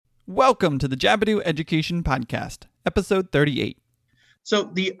Welcome to the Jabadoo Education Podcast, episode 38.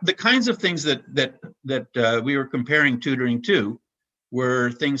 So the kinds of things that we were comparing tutoring to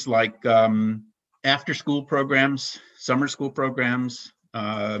were things like after school programs, summer school programs,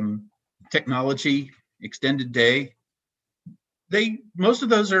 technology, extended day. Most of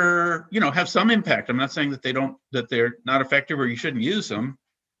those are, have some impact. I'm not saying that they're not effective or you shouldn't use them.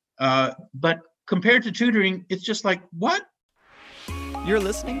 But compared to tutoring, it's just like, what? You're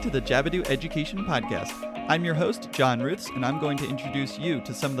listening to the Jabadoo Education Podcast. I'm your host, John Ruths, and I'm going to introduce you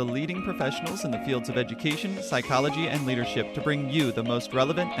to some of the leading professionals in the fields of education, psychology, and leadership to bring you the most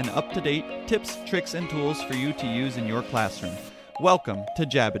relevant and up-to-date tips, tricks, and tools for you to use in your classroom. Welcome to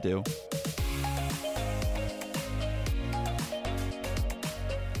Jabadoo.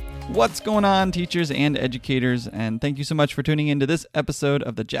 What's going on, teachers and educators? And thank you so much for tuning into this episode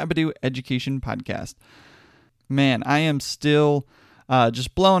of the Jabadoo Education Podcast. Man, I am still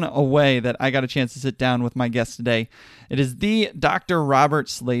just blown away that I got a chance to sit down with my guest today. It is the Dr. Robert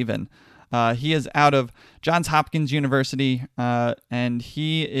Slavin. He is out of Johns Hopkins University, and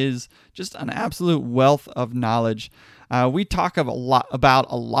he is just an absolute wealth of knowledge. We talk about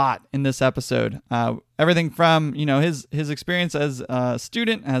a lot in this episode. Everything from his experience as a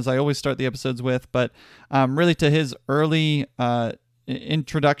student, as I always start the episodes with, but really to his early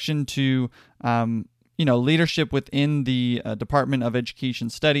introduction to leadership within the Department of Education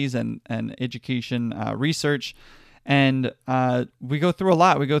Studies and Education Research. And we go through a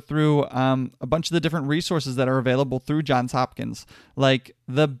lot. We go through a bunch of the different resources that are available through Johns Hopkins, like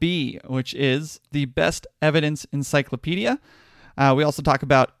the B, which is the Best Evidence Encyclopedia. We also talk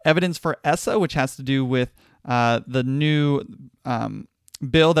about Evidence for ESSA, which has to do with the new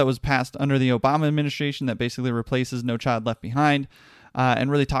bill that was passed under the Obama administration that basically replaces No Child Left Behind.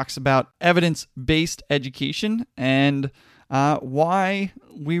 And really talks about evidence-based education and why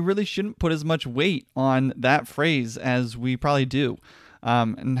we really shouldn't put as much weight on that phrase as we probably do,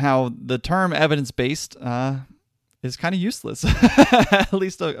 and how the term evidence-based is kind of useless, at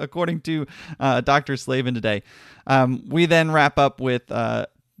least according to Dr. Slavin today. We then wrap up with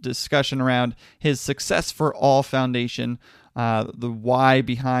discussion around his Success for All Foundation, the why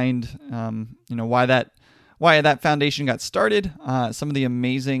behind, why that foundation got started, some of the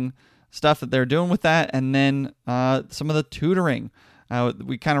amazing stuff that they're doing with that, and then some of the tutoring.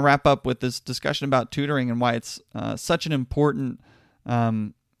 We kind of wrap up with this discussion about tutoring and why it's such an important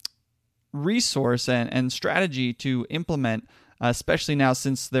resource and strategy to implement, especially now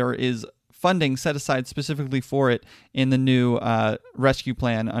since there is funding set aside specifically for it in the new rescue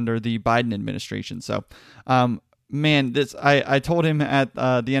plan under the Biden administration. So, man, I told him at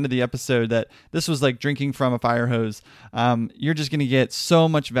the end of the episode that this was like drinking from a fire hose. You're just going to get so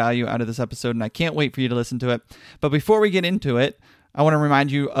much value out of this episode, and I can't wait for you to listen to it. But before we get into it, I want to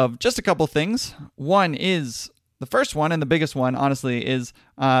remind you of just a couple things. One is, the first one and the biggest one, honestly, is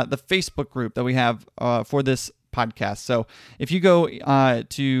the Facebook group that we have for this podcast. So if you go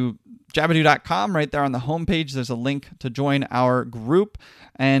to Jabadoo.com, right there on the homepage, there's a link to join our group.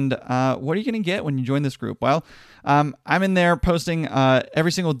 And what are you going to get when you join this group? Well, I'm in there posting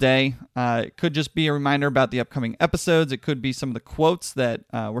every single day. It could just be a reminder about the upcoming episodes. It could be some of the quotes that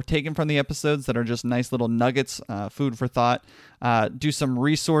were taken from the episodes that are just nice little nuggets, food for thought. Do some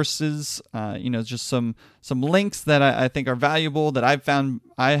resources, just some links that I think are valuable that I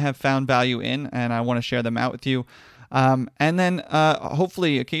have found value in, and I want to share them out with you. And then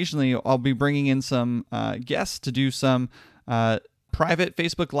hopefully occasionally I'll be bringing in some guests to do some private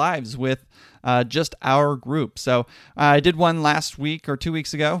Facebook Lives with just our group. So I did one last week or 2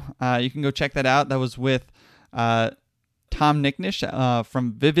 weeks ago. You can go check that out. That was with Tom Nicknish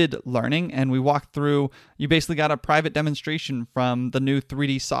from Vivid Learning, and we walked through, you basically got a private demonstration from the new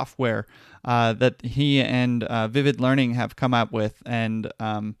 3D software that he and Vivid Learning have come up with, and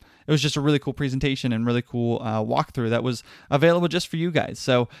it was just a really cool presentation and really cool walkthrough that was available just for you guys.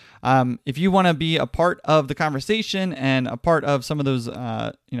 So if you want to be a part of the conversation and a part of some of those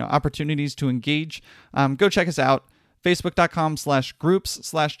opportunities to engage, go check us out,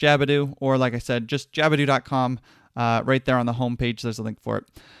 facebook.com/groups/Jabadoo, or like I said, just jabadoo.com. Right there on the homepage, there's a link for it.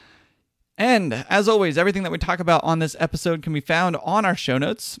 And as always, everything that we talk about on this episode can be found on our show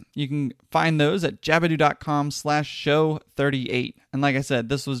notes. You can find those at jabadoo.com/show38. And like I said,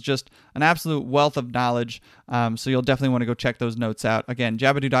 this was just an absolute wealth of knowledge. So you'll definitely want to go check those notes out. Again,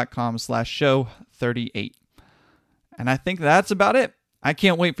 jabadoo.com/show38. And I think that's about it. I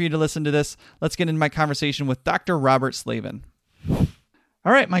can't wait for you to listen to this. Let's get into my conversation with Dr. Robert Slavin. All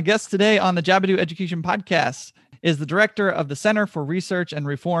right, my guest today on the Jabadoo Education Podcast is the director of the Center for Research and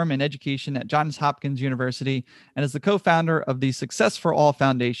Reform in Education at Johns Hopkins University and is the co-founder of the Success for All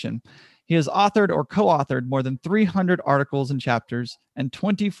Foundation. He has authored or co-authored more than 300 articles and chapters and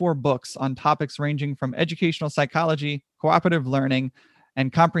 24 books on topics ranging from educational psychology, cooperative learning,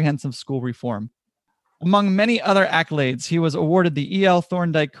 and comprehensive school reform. Among many other accolades, he was awarded the E.L.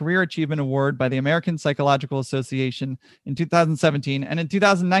 Thorndike Career Achievement Award by the American Psychological Association in 2017. And in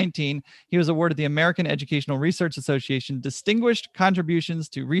 2019, he was awarded the American Educational Research Association Distinguished Contributions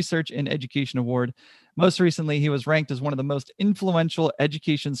to Research in Education Award. Most recently, he was ranked as one of the most influential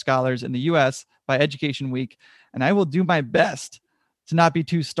education scholars in the U.S. by Education Week. And I will do my best to not be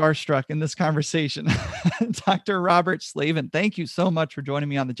too starstruck in this conversation. Dr. Robert Slavin, thank you so much for joining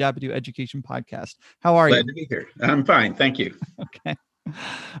me on the Jabadoo Education Podcast. How are you? Glad to be here. I'm fine. Thank you. Okay.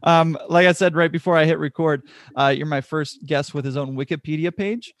 Like I said, right before I hit record, you're my first guest with his own Wikipedia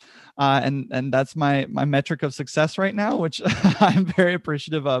page. And that's my metric of success right now, which I'm very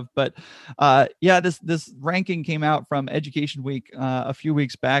appreciative of. But this ranking came out from Education Week a few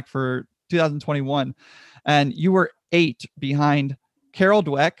weeks back for 2021. And you were 8 behind Carol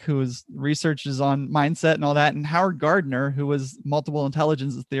Dweck, who researches on mindset and all that, and Howard Gardner, who was multiple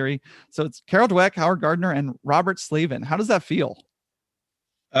intelligence theory. So it's Carol Dweck, Howard Gardner, and Robert Slavin. How does that feel?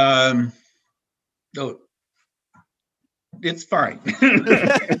 It's fine.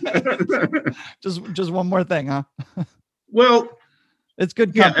 just one more thing, huh? Well, it's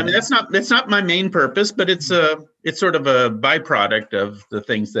good Yeah, company. I mean, that's not my main purpose, but it's sort of a byproduct of the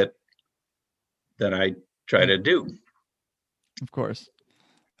things that I try to do. Of course.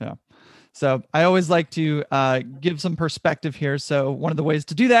 Yeah. So I always like to give some perspective here. So one of the ways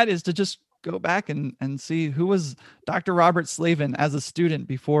to do that is to just go back and see who was Dr. Robert Slavin as a student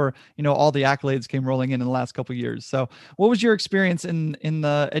before, all the accolades came rolling in the last couple of years. So what was your experience in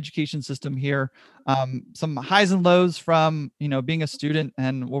the education system here? Some highs and lows from, being a student,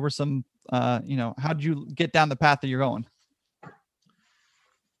 and what were some, how did you get down the path that you're going?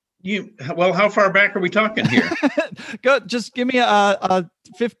 How far back are we talking here? Just give me a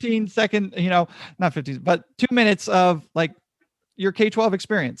 15-second, not 15, but 2 minutes of like your K-12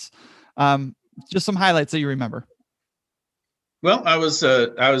 experience. Just some highlights that you remember. Well, I was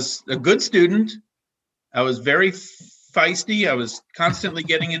a good student. I was very feisty. I was constantly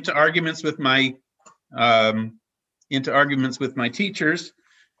getting into arguments with my teachers.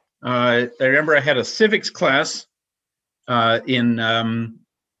 I remember I had a civics class in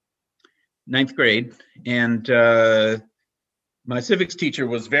 9th grade, and my civics teacher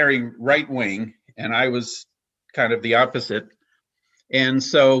was very right-wing, and I was kind of the opposite. And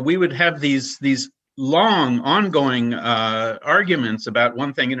so we would have these long, ongoing arguments about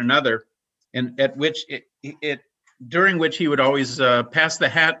one thing and another, and during which he would always pass the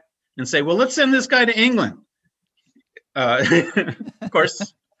hat and say, "Well, let's send this guy to England." Of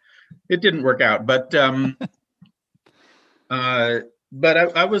course, it didn't work out, but I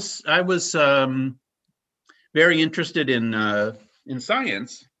was very interested in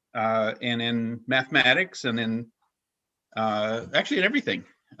science and in mathematics and in actually in everything.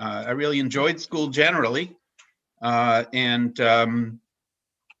 I really enjoyed school generally, but I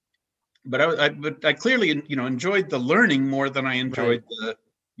clearly enjoyed the learning more than I enjoyed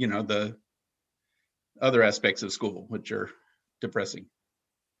the other aspects of school, which are depressing.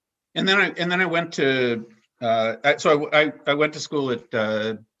 And then I went to I went to school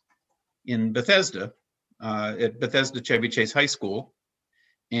in Bethesda, at Bethesda Chevy Chase High School,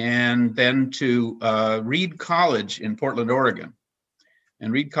 and then to Reed College in Portland, Oregon.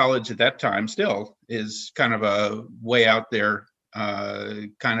 And Reed College at that time still is kind of a way out there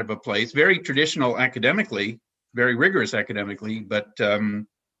kind of a place, very traditional academically, very rigorous academically, but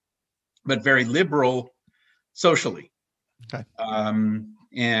very liberal socially. Okay.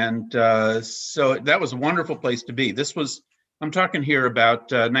 So that was a wonderful place to be. I'm talking here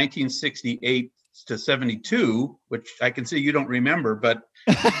about 1968 to 72, which I can see you don't remember, but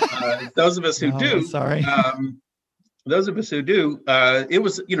those of us who do, sorry. Those of us who do, it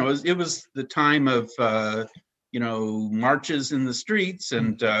was the time of, marches in the streets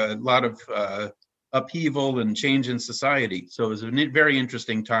and a lot of upheaval and change in society. So it was a very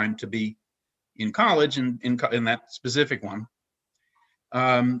interesting time to be in college and in that specific one.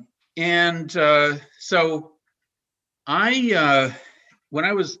 So when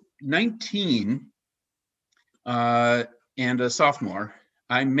I was 19 and a sophomore,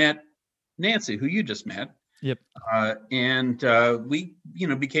 I met Nancy, who you just met. Yep. We,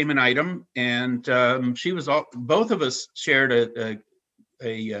 became an item, and both of us shared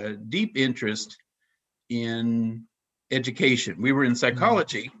a deep interest in education. We were in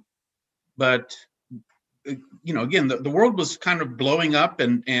psychology, but again, the world was kind of blowing up,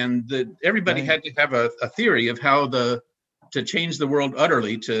 and everybody had to have a theory of how to change the world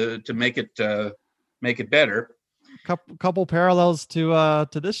utterly to make it better. Couple parallels to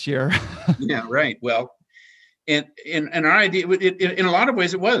this year. Yeah, right. Well, and our idea, in a lot of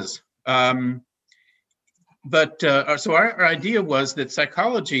ways, it was. But so our idea was that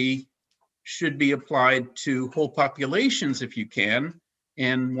psychology should be applied to whole populations if you can.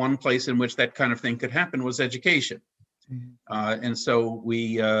 And one place in which that kind of thing could happen was education. Mm-hmm. And so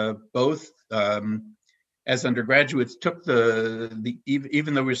we both, as undergraduates, took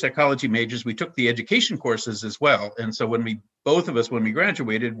even though we were psychology majors, we took the education courses as well. And so when we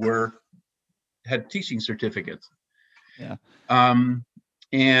graduated, had teaching certificates. Yeah.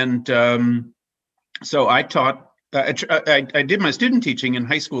 So I taught. I did my student teaching in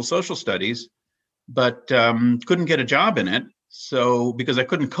high school social studies, but couldn't get a job in it. So because I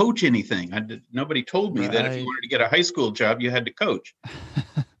couldn't coach anything, nobody told me that if you wanted to get a high school job, you had to coach.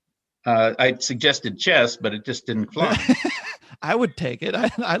 I suggested chess, but it just didn't fly. I would take it.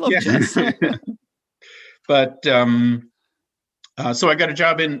 I love chess. But so I got a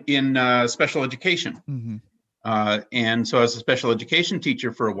job in special education. Mm-hmm. And so I was a special education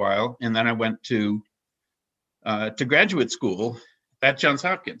teacher for a while, and then I went to graduate school at Johns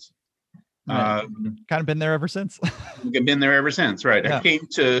Hopkins. Right. Kind of been there ever since. I've been there ever since, right? Yeah.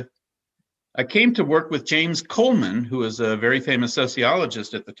 I came to work with James Coleman, who was a very famous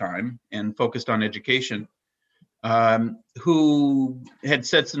sociologist at the time and focused on education, who had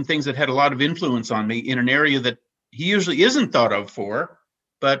said some things that had a lot of influence on me in an area that he usually isn't thought of for,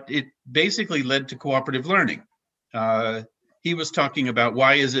 but it basically led to cooperative learning. He was talking about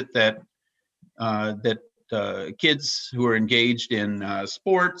why is it that kids who are engaged in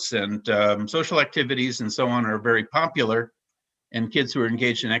sports and social activities and so on are very popular, and kids who are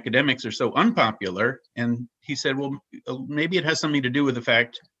engaged in academics are so unpopular. And he said, well, maybe it has something to do with the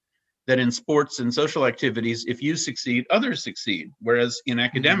fact that in sports and social activities, if you succeed, others succeed. Whereas in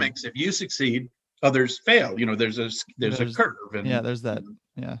academics, if you succeed, others fail. There's a curve. And, there's that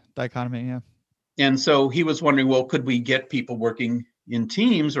dichotomy. Yeah. And so he was wondering, well, could we get people working in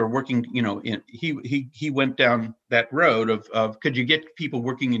teams or working, he went down that road of could you get people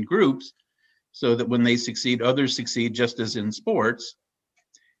working in groups so that when they succeed, others succeed, just as in sports.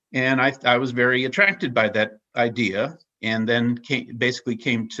 And I was very attracted by that idea, and then basically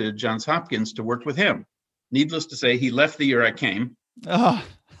came to Johns Hopkins to work with him. Needless to say, he left the year I came. Oh.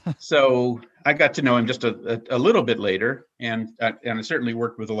 So I got to know him just a little bit later, and I certainly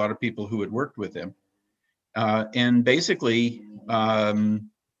worked with a lot of people who had worked with him. And basically,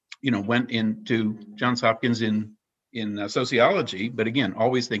 went into Johns Hopkins in sociology, but again,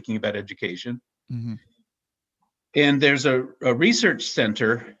 always thinking about education. Mm-hmm. And there's a research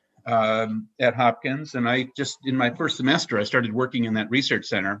center at Hopkins, and I just, in my first semester, I started working in that research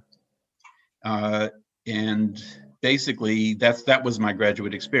center. And basically, that was my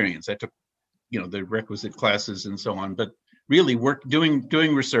graduate experience. I took, the requisite classes and so on, but really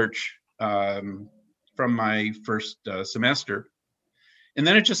doing research from my first semester. And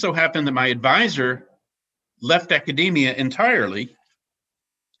then it just so happened that my advisor left academia entirely.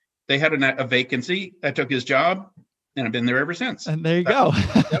 They had a vacancy. I took his job, and I've been there ever since. And there you go.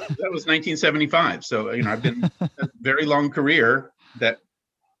 That was 1975. So, I've been a very long career that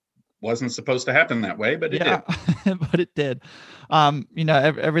wasn't supposed to happen that way, but it did. But it did. Some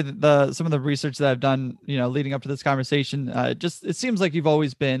of the research that I've done, leading up to this conversation, it seems like you've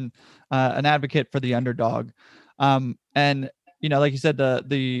always been an advocate for the underdog. And like you said,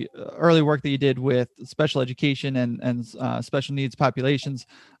 the early work that you did with special education and special needs populations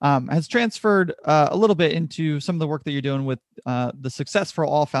has transferred a little bit into some of the work that you're doing with the Success for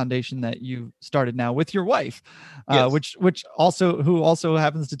All Foundation that you started now with your wife, yes. which also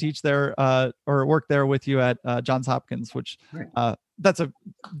happens to teach there or work there with you at Johns Hopkins, which right.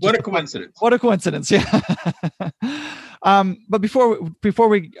 What a coincidence. What a coincidence. Yeah. But before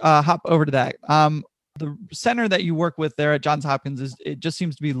we hop over to that, the center that you work with there at Johns Hopkins it just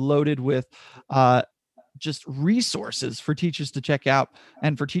seems to be loaded with just resources for teachers to check out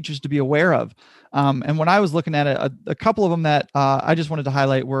and for teachers to be aware of. And when I was looking at it, a couple of them that I just wanted to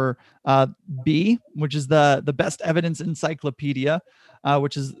highlight were B, which is the Best Evidence Encyclopedia,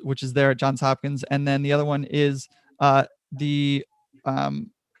 which is there at Johns Hopkins, and then the other one is the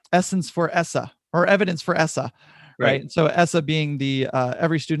Essence for ESSA, or Evidence for ESSA. Right. So ESSA being the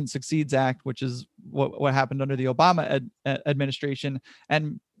Every Student Succeeds Act, which is what happened under the Obama administration,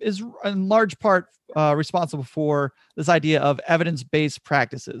 and is in large part responsible for this idea of evidence-based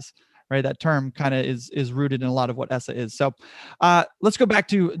practices. Right. That term kind of is rooted in a lot of what ESSA is. So let's go back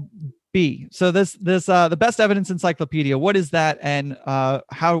to B. So this the best evidence encyclopedia. What is that, and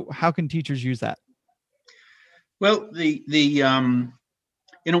how can teachers use that? Well, in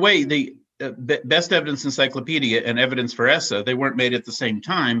a way, the best evidence encyclopedia and evidence for ESSA, they weren't made at the same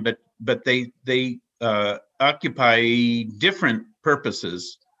time, but they occupy different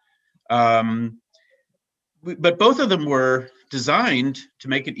purposes. But both of them were designed to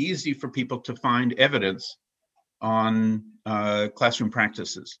make it easy for people to find evidence on classroom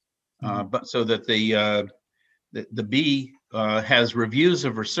practices. But so that the B has reviews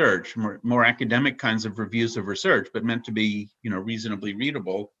of research, more academic kinds of reviews of research, but meant to be, reasonably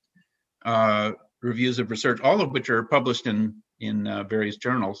readable reviews of research, all of which are published in various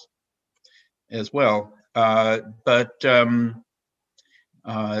journals as well. But the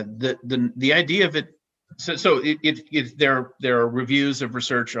idea of it, there are reviews of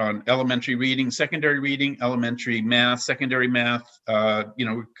research on elementary reading, secondary reading, elementary math, secondary math.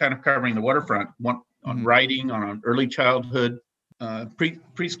 We're kind of covering the waterfront. One on writing, on early childhood,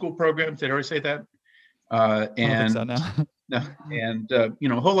 preschool programs. Did I already say that? I don't think so, no. And a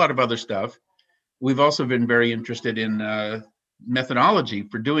whole lot of other stuff. We've also been very interested in methodology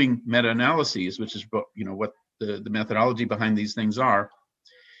for doing meta-analyses, which is what the methodology behind these things are.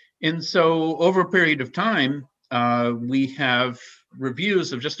 And so over a period of time, we have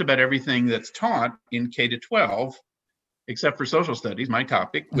reviews of just about everything that's taught in K to 12, except for social studies, my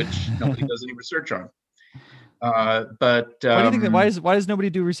topic, which nobody does any research on. But why do you think that? Why does nobody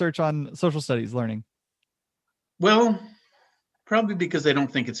do research on social studies learning? Well, probably because they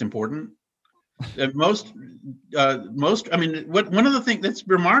don't think it's important. Most. I mean, one of the things that's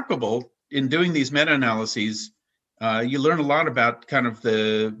remarkable in doing these meta-analyses, you learn a lot about kind of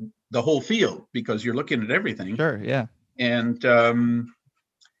the whole field because you're looking at everything. Sure. Yeah. And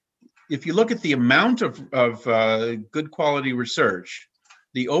if you look at the amount of good quality research,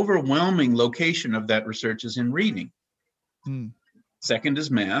 the overwhelming location of that research is in reading. Second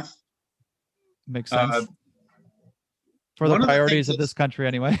is math. Makes sense. For the priorities of this country,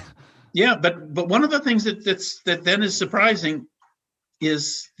 anyway. Yeah, but one of the things that then is surprising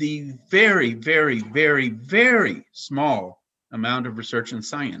is the very, very, very, very small amount of research in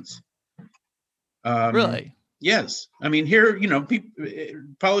science. Really? Yes. I mean, here,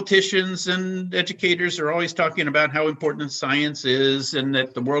 politicians and educators are always talking about how important science is and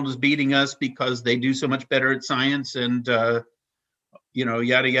that the world is beating us because they do so much better at science and,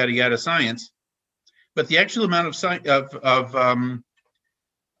 yada, yada, yada science. But the actual amount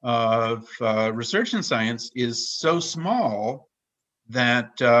of research in science is so small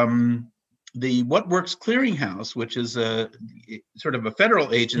that the What Works Clearinghouse, which is a sort of a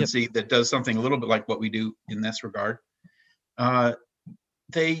federal agency that does something a little bit like what we do in this regard,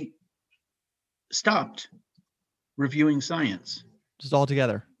 they stopped reviewing science. Just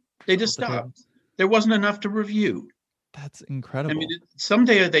altogether. They just stopped. There wasn't enough to review. That's incredible. I mean,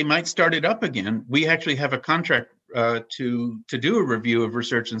 someday they might start it up again. We actually have a contract to do a review of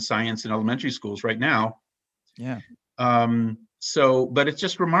research in science in elementary schools right now. Yeah. But it's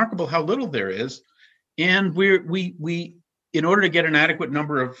just remarkable how little there is, and we in order to get an adequate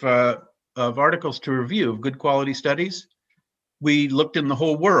number of articles to review of good quality studies, we looked in the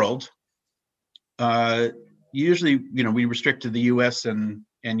whole world. Usually, we restrict to the U.S. and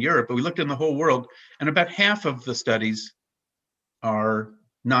Europe, but we looked in the whole world, and about half of the studies are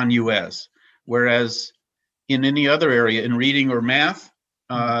non-U.S. Whereas in any other area, in reading or math,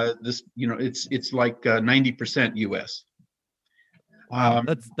 it's like 90% U.S. Wow,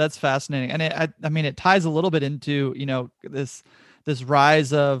 that's fascinating, and it ties a little bit into this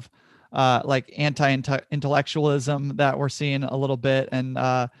rise of like anti-intellectualism that we're seeing a little bit, and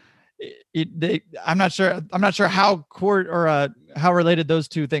I'm not sure how how related those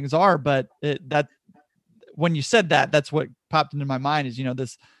two things are, but that when you said that, that's what popped into my mind is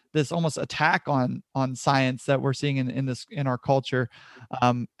this almost attack on science that we're seeing in our culture,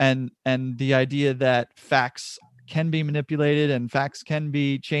 and the idea that facts can be manipulated and facts can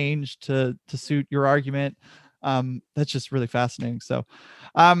be changed to suit your argument. That's just really fascinating. So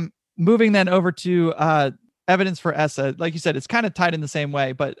moving then over to evidence for ESSA, like you said, it's kind of tied in the same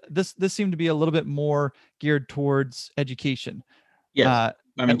way, but this seemed to be a little bit more geared towards education. Yes.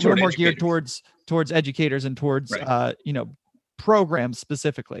 A little more geared towards educators and towards right. Programs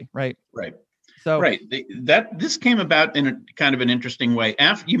specifically, right? Right. So right. This came about in a kind of an interesting way.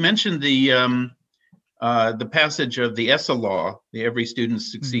 After you mentioned the passage of the ESSA law, the Every Student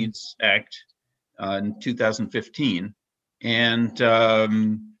Succeeds Act, in 2015, and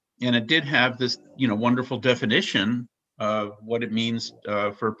it did have this wonderful definition of what it means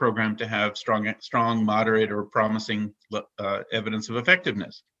for a program to have strong, moderate, or promising evidence of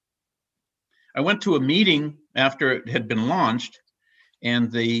effectiveness. I went to a meeting after it had been launched,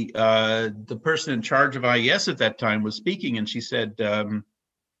 and the person in charge of IES at that time was speaking, and she said, and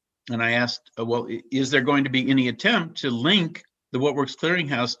I asked, well, is there going to be any attempt to link the What Works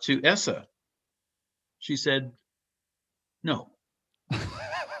Clearinghouse to ESSA? She said, no.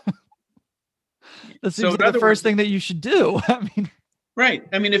 That seems like the first thing that you should do. I mean, right.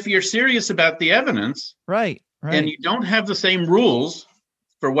 I mean, if you're serious about the evidence, right, and you don't have the same rules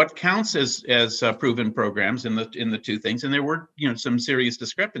for what counts as proven programs in the two things, and there were some serious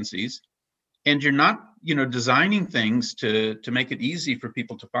discrepancies, and you're not designing things to make it easy for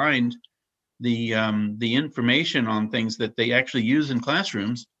people to find the information on things that they actually use in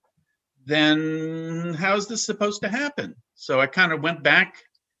classrooms, then how's this supposed to happen? So I kind of went back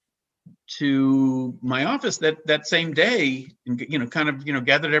to my office that same day, and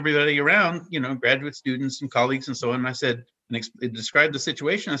gathered everybody around, graduate students and colleagues and so on. And I said, and described the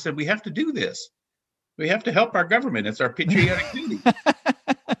situation. I said, we have to do this. We have to help our government. It's our patriotic duty.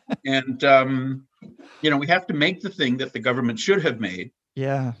 And we have to make the thing that the government should have made.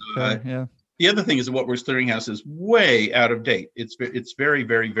 Yeah. Yeah. The other thing is the What Works Clearinghouse is way out of date. It's very,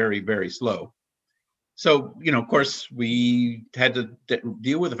 very, very, very slow. So, of course, we had to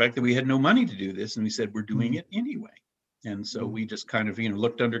deal with the fact that we had no money to do this, and we said we're doing it anyway. And so we just kind of,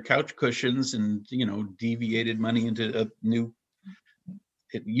 looked under couch cushions and, deviated money into a new.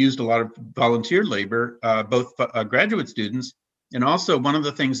 It used a lot of volunteer labor, both graduate students, and also one of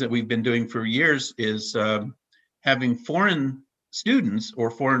the things that we've been doing for years is having foreign students or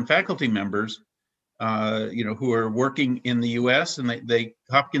foreign faculty members, who are working in the U.S. and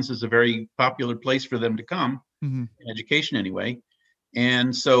Hopkins is a very popular place for them to come, in education anyway.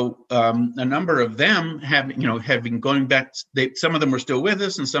 And so a number of them have been going back. Some of them were still with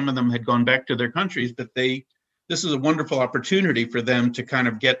us, and some of them had gone back to their countries. But this is a wonderful opportunity for them to kind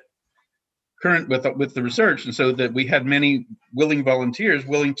of get current with the research, and so that we had many willing volunteers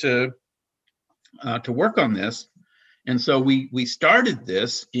willing to work on this. And so we started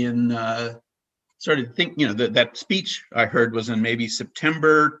this in. Started thinking, that speech I heard was in maybe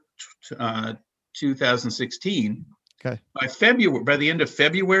September 2016. Okay. By the end of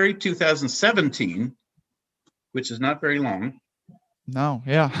February 2017, which is not very long. No,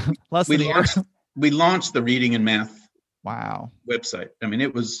 yeah, less than a year. We launched the Reading and Math. Wow. Website. I mean,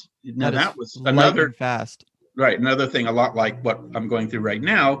 that was another fast. Right, another thing, a lot like what I'm going through right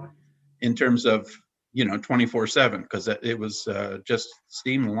now, in terms of 24/7, because it was just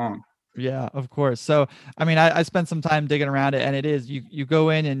steaming along. Yeah, of course. So, I mean, I spent some time digging around it, and it is, you go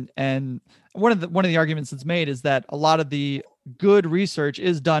in and one of the arguments that's made is that a lot of the good research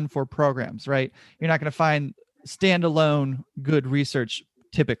is done for programs, right? You're not going to find standalone good research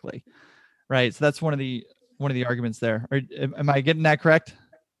typically, right? So that's one of the arguments there. Am I getting that correct?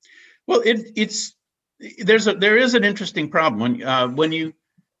 Well, there is an interesting problem when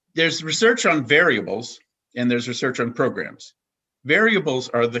there's research on variables and there's research on programs. Variables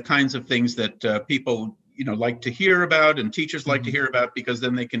are the kinds of things that people, like to hear about, and teachers like to hear about, because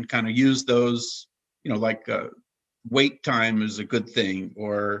then they can kind of use those, like wait time is a good thing,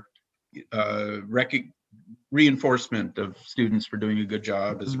 or reinforcement of students for doing a good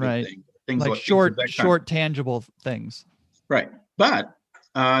job is a good thing. Things like short tangible things. Right. But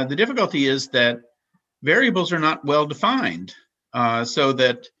the difficulty is that variables are not well defined, so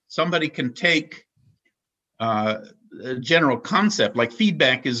that somebody can take a general concept like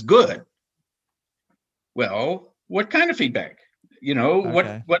feedback is good. Well, what kind of feedback?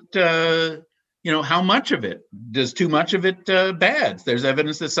 Okay. How much of it? Does too much of it bad? There's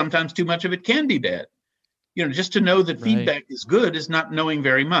evidence that sometimes too much of it can be bad. Just to know that feedback is good is not knowing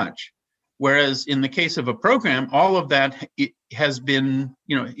very much. Whereas in the case of a program, all of that has been,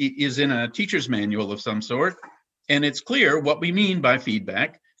 is in a teacher's manual of some sort, and it's clear what we mean by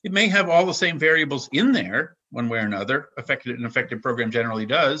feedback. It may have all the same variables in there, one way or another. An effective program generally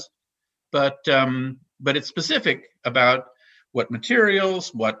does, but it's specific about what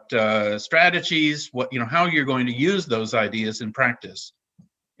materials, what strategies, how you're going to use those ideas in practice,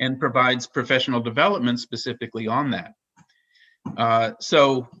 and provides professional development specifically on that.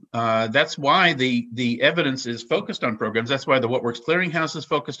 So that's why the evidence is focused on programs. That's why the What Works Clearinghouse is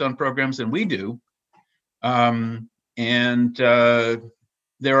focused on programs, and we do.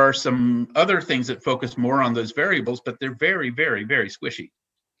 There are some other things that focus more on those variables, but they're very, very, very squishy.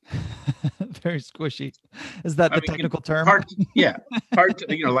 Very squishy. Is that the technical term? Hard to,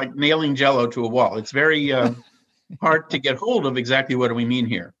 like nailing Jell-O to a wall. It's very hard to get hold of exactly what do we mean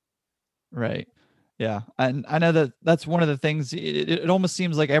here. Right. Yeah. And I know that's one of the things. It almost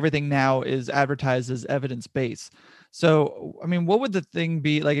seems like everything now is advertised as evidence-based. So, I mean, what would the thing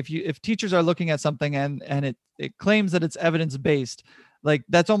be like if teachers are looking at something and it claims that it's evidence based, like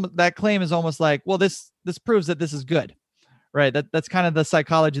that claim is almost like, well, this proves that this is good, right? That's kind of the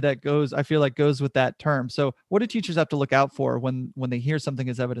psychology that I feel like goes with that term. So, what do teachers have to look out for when they hear something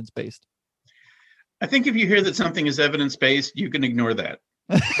is evidence based? I think if you hear that something is evidence-based, you can ignore that.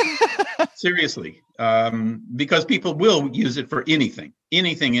 Seriously, because people will use it for anything.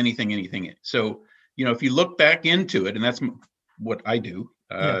 So, if you look back into it, and that's what I do,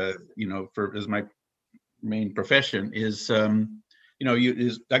 for as my main profession is,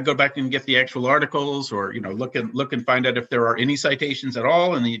 I go back and get the actual articles, or look and find out if there are any citations at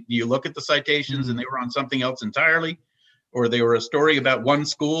all, and you look at the citations, and they were on something else entirely, or they were a story about one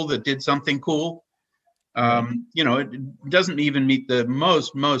school that did something cool. It doesn't even meet the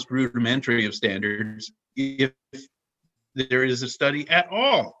most rudimentary of standards if there is a study at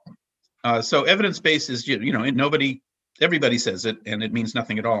all. So evidence-based is, everybody says it, and it means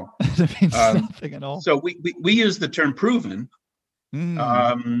nothing at all. It means nothing at all. So we use the term proven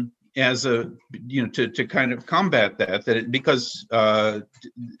as a, to kind of combat because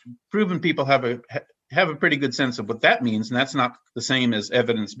proven people have a pretty good sense of what that means, and that's not the same as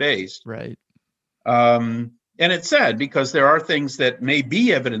evidence-based. Right. And it's sad because there are things that may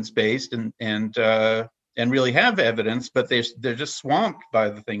be evidence-based and really have evidence, but they're just swamped by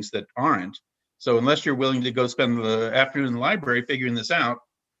the things that aren't. So unless you're willing to go spend the afternoon in the library figuring this out,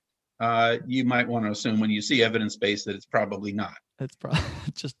 you might want to assume when you see evidence-based that it's probably not. It's probably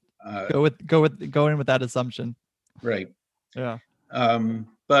just go in with that assumption. Right. Yeah.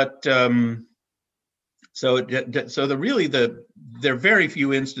 So there are very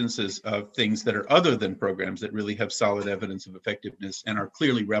few instances of things that are other than programs that really have solid evidence of effectiveness and are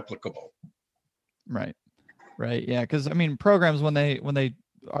clearly replicable. Right. Yeah. Because I mean, programs when they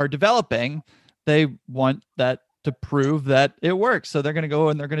are developing, they want that to prove that it works. So they're going to go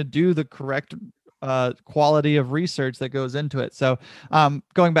and they're going to do the correct quality of research that goes into it. So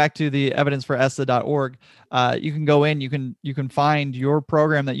going back to the evidenceforessa.org, you can go in, you can find your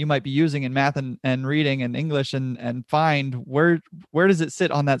program that you might be using in math and reading and English and find where does it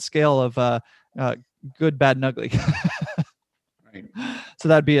sit on that scale of good, bad, and ugly. Right. So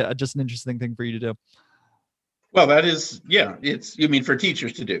that'd be just an interesting thing for you to do. Well, that is, you mean for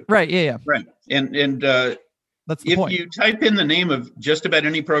teachers to do. Right. Yeah. Right. And that's the point. If you type in the name of just about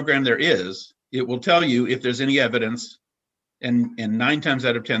any program there is, it will tell you if there's any evidence, and 9 times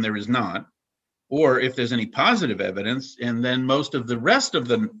out of 10 there is not, or if there's any positive evidence, and then most of the rest of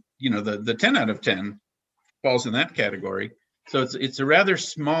them, the 10 out of 10 falls in that category. So it's a rather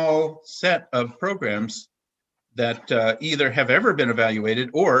small set of programs that either have ever been evaluated,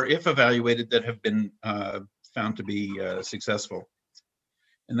 or if evaluated, that have been found to be successful.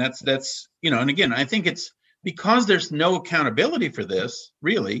 And that's and again, I think it's because there's no accountability for this,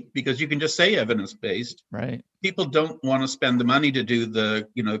 really, because you can just say evidence-based. Right. People don't want to spend the money to do the,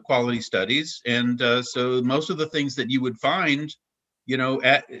 quality studies. And so most of the things that you would find,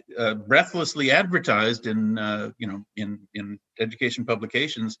 breathlessly advertised in education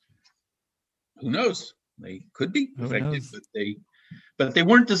publications, who knows? They could be effective, but they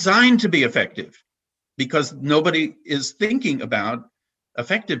weren't designed to be effective because nobody is thinking about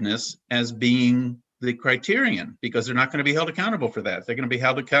effectiveness as being the criterion, because they're not going to be held accountable for that. They're going to be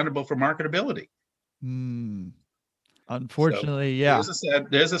held accountable for marketability. Unfortunately, so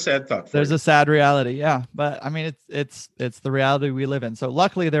there's a sad thought. There's a sad reality. Yeah. But I mean, it's the reality we live in. So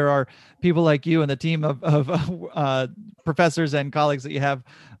luckily there are people like you and the team of professors and colleagues that you have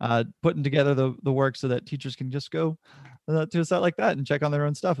putting together the work so that teachers can just go to a site like that and check on their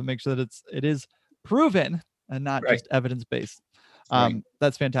own stuff and make sure that it is proven and not just evidence-based.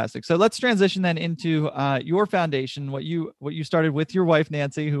 That's fantastic. So let's transition then into your foundation, what you started with your wife,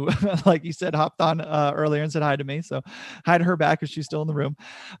 Nancy, who, like you said, hopped on earlier and said hi to me. So hi to her back if she's still in the room.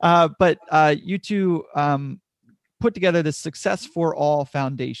 But you two put together this Success for All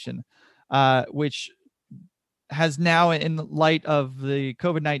Foundation, which has now, in light of the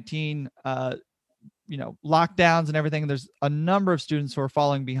COVID-19, lockdowns and everything, there's a number of students who are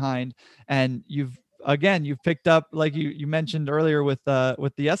falling behind, and you've picked up, like you mentioned earlier with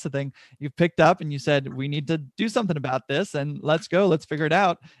the ESSA thing, you've picked up and you said, we need to do something about this, and let's figure it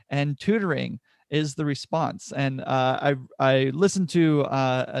out. And tutoring is the response. And I listened to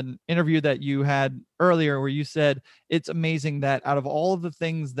an interview that you had earlier where you said, it's amazing that out of all of the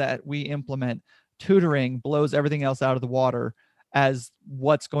things that we implement, tutoring blows everything else out of the water as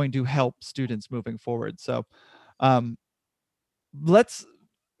what's going to help students moving forward. So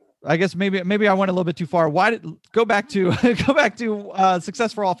I guess maybe I went a little bit too far. Go back to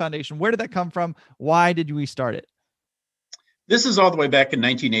Success for All Foundation. Where did that come from? Why did we start it? this is all the way back in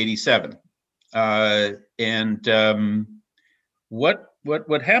 1987.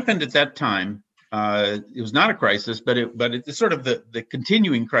 What happened at that time, it was not a crisis, but it's sort of the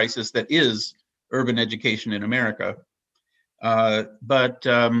continuing crisis that is urban education in America.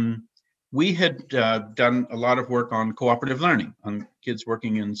 We had done a lot of work on cooperative learning, on kids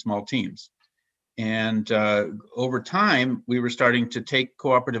working in small teams. And over time, we were starting to take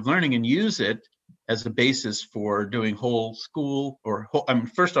cooperative learning and use it as a basis for doing whole school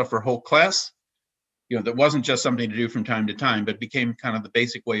first off, for whole class. That wasn't just something to do from time to time, but became kind of the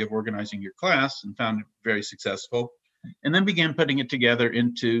basic way of organizing your class, and found it very successful. And then began putting it together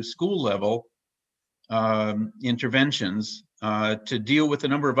into school level interventions to deal with a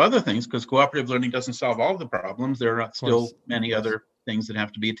number of other things, because cooperative learning doesn't solve all the problems. There are still many other things that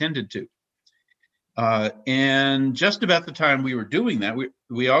have to be attended to. And just about the time we were doing that,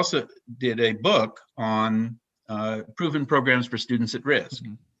 we also did a book on proven programs for students at risk,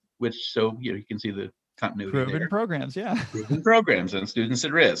 which, so you can see the continuity proven there. Programs, yeah. Proven programs on students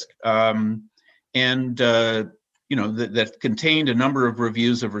at risk. That contained a number of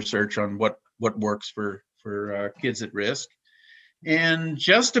reviews of research on what works for kids at risk. And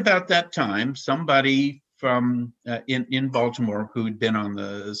just about that time, somebody from in Baltimore, who'd been on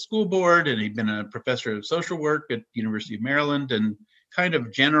the school board, and he'd been a professor of social work at University of Maryland, and kind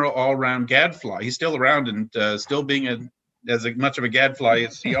of general all-around gadfly. He's still around and still being as much of a gadfly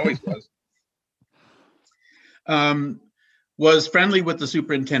as he always was friendly with the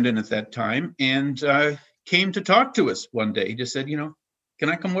superintendent at that time, and came to talk to us one day. He just said, can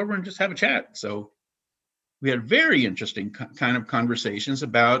I come over and just have a chat? So we had very interesting kind of conversations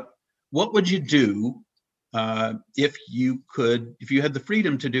about what would you do if you had the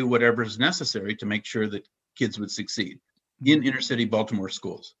freedom to do whatever is necessary to make sure that kids would succeed in inner city Baltimore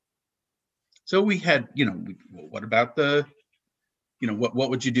schools. So we had, what about what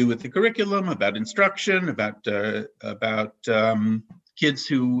would you do with the curriculum, about instruction, about kids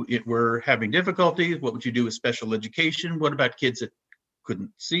who were having difficulties? What would you do with special education? What about kids that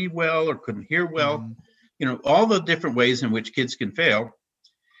couldn't see well or couldn't hear well? All the different ways in which kids can fail,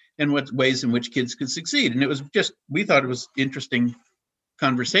 and what ways in which kids could succeed. And it was we thought it was interesting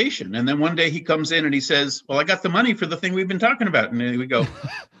conversation. And then one day he comes in and he says, well, I got the money for the thing we've been talking about. And we go,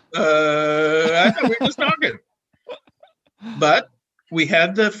 I thought we were just talking. But we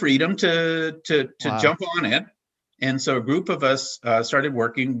had the freedom to wow. jump on it. And so a group of us started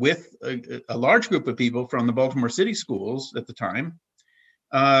working with a large group of people from the Baltimore City schools at the time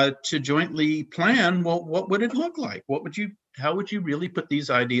to jointly plan, well, what would it look like? How would you really put these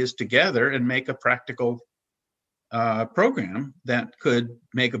ideas together and make a practical program that could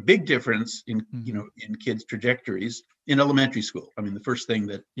make a big difference in kids' trajectories in elementary school? I mean, the first thing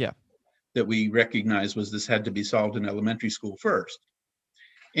that we recognized was this had to be solved in elementary school first.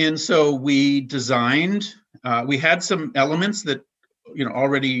 And so we designed, we had some elements that,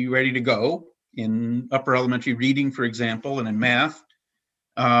 already ready to go in upper elementary reading, for example, and in math.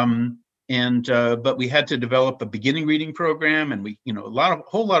 But we had to develop a beginning reading program, and we, a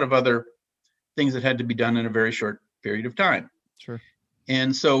whole lot of other things that had to be done in a very short period of time. Sure.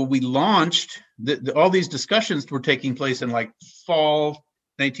 And so we launched, all these discussions were taking place in like fall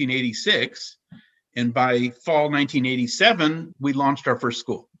 1986. And by fall 1987, we launched our first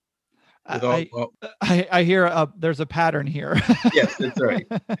school. I hear there's a pattern here. Yes, that's right.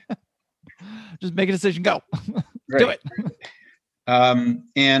 Just make a decision, go. Right. Do it.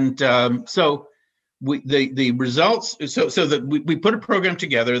 So the results, so that we put a program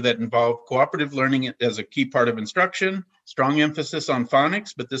together that involved cooperative learning as a key part of instruction, strong emphasis on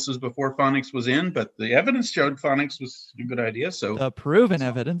phonics, but this was before phonics was in, but the evidence showed phonics was a good idea. So the proven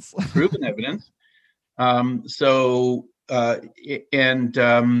evidence. Proven evidence. A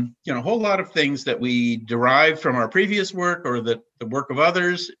whole lot of things that we derived from our previous work or the work of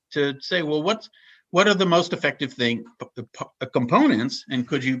others to say, well, what are the most effective components, and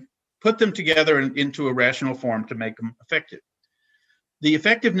could you put them together into a rational form to make them effective? The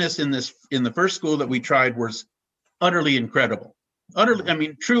effectiveness in the first school that we tried was utterly incredible.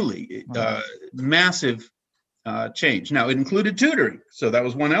 Truly massive change. Now, it included tutoring, so that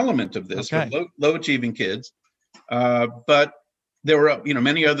was one element of this for low achieving kids. But there were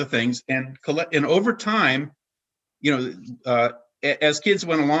many other things, and over time, as kids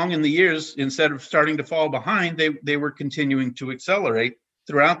went along in the years, instead of starting to fall behind, they were continuing to accelerate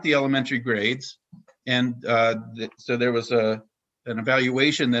throughout the elementary grades, and so there was an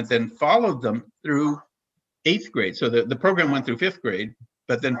evaluation that then followed them through 8th grade. So the program went through 5th grade,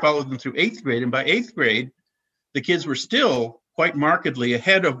 but then followed them through 8th grade, and by 8th grade, the kids were still quite markedly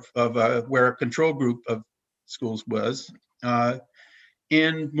ahead of where a control group of schools was.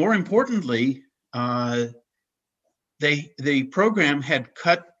 And more importantly, the program had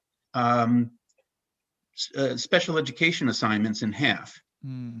cut special education assignments in half,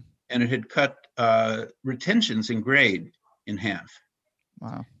 and it had cut retentions in grade in half.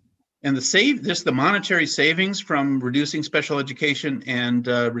 Wow. And the monetary savings from reducing special education and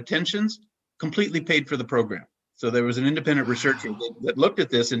retentions completely paid for the program. So there was an independent researcher that looked at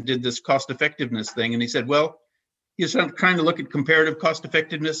this and did this cost effectiveness thing. And he said, well, he was trying to look at comparative cost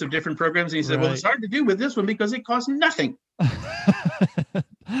effectiveness of different programs. And he said, well, it's hard to do with this one because it costs nothing.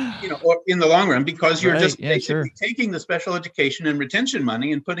 Or in the long run, because you're just basically taking the special education and retention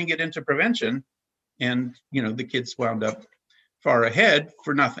money and putting it into prevention. And, the kids wound up far ahead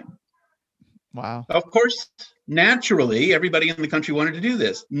for nothing. Wow. Of course, naturally, everybody in the country wanted to do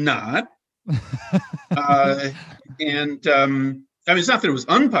this. Not. It's not that it was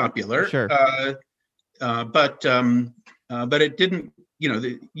unpopular. Sure. But it didn't,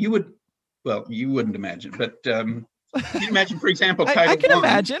 you wouldn't imagine, but you imagine, for example, Title I can I,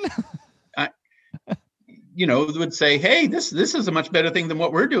 imagine. Would say, hey, this is a much better thing than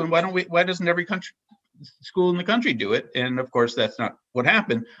what we're doing. Why doesn't every school in the country do it? And of course, that's not what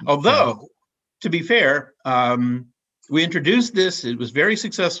happened. Although, to be fair, we introduced this. It was very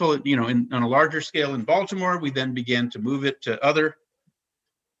successful, on a larger scale in Baltimore. We then began to move it to other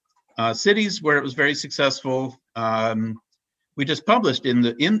cities where it was very successful. We just published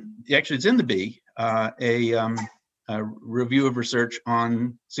it's in the Bee, a review of research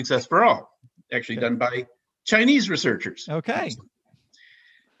on Success for All, actually done by Chinese researchers. Okay.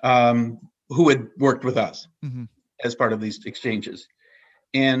 Who had worked with us as part of these exchanges.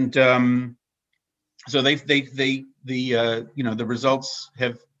 And so the results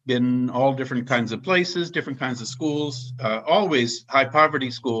have been all different kinds of places, different kinds of schools, always high poverty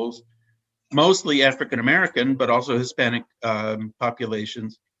schools, mostly African American, but also Hispanic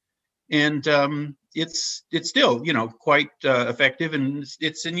populations. And it's still, quite effective, and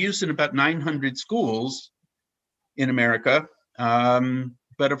it's in use in about 900 schools in America.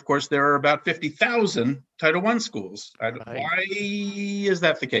 But of course, there are about 50,000 Title I schools. Why is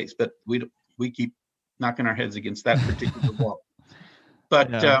that the case? But we keep knocking our heads against that particular wall.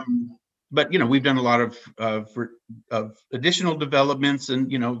 But we've done a lot of additional developments,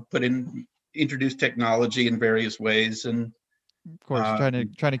 and introduced technology in various ways, and of course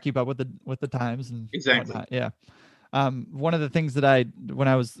trying to keep up with the times and exactly whatnot. Yeah. One of the things that when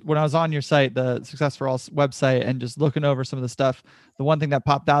I was on your site, the Success for All website, and just looking over some of the stuff, the one thing that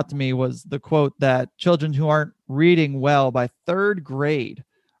popped out to me was the quote that children who aren't reading well by third grade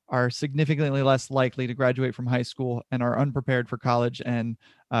are significantly less likely to graduate from high school and are unprepared for college and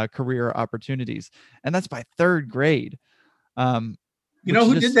career opportunities. And that's by third grade. Who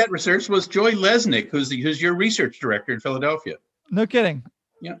did that research was Joy Lesnick, who's your research director in Philadelphia. No kidding.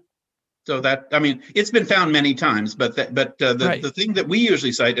 Yeah. So it's been found many times, but the thing that we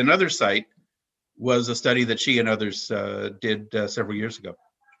usually cite and others cite was a study that she and others did several years ago.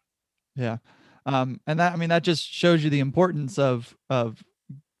 Yeah. And that just shows you the importance of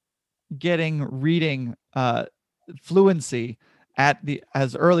getting reading fluency at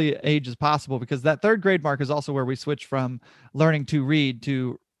as early age as possible, because that third grade mark is also where we switch from learning to read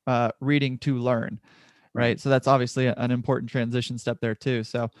to reading to learn. Right. So that's obviously an important transition step there too.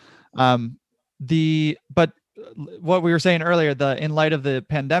 So, but what we were saying earlier, in light of the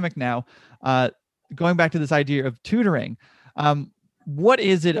pandemic now, going back to this idea of tutoring, what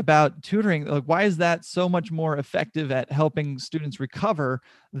is it about tutoring? Like, why is that so much more effective at helping students recover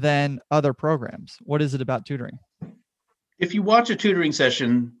than other programs? What is it about tutoring? If you watch a tutoring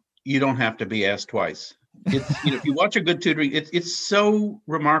session, you don't have to be asked twice. If you watch a good tutoring, it's so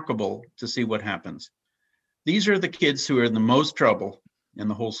remarkable to see what happens. These are the kids who are in the most trouble in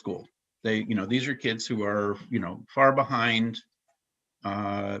the whole school. These are kids who are, far behind.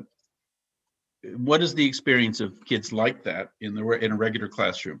 What is the experience of kids like that in a regular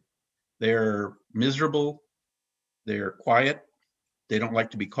classroom? They're miserable. They're quiet. They don't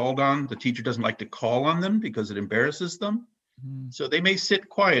like to be called on. The teacher doesn't like to call on them because it embarrasses them. So they may sit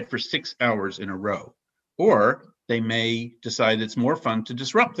quiet for 6 hours in a row, or they may decide it's more fun to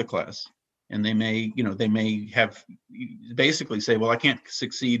disrupt the class. And they may have basically say, well, I can't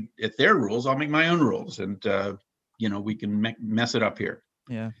succeed at their rules. I'll make my own rules. And, we can mess it up here.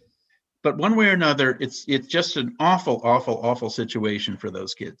 Yeah. But one way or another, it's just an awful, awful, awful situation for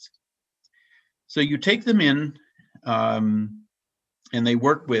those kids. So you take them in, and they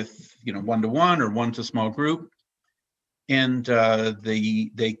work with, one-to-one or one-to-small group. And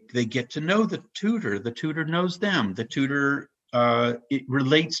they get to know the tutor. The tutor knows them. The tutor it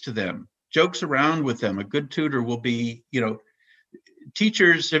relates to them. jokes around with them. A good tutor will be,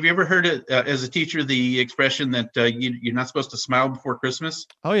 teachers. Have you ever heard it as a teacher, the expression that you're not supposed to smile before Christmas?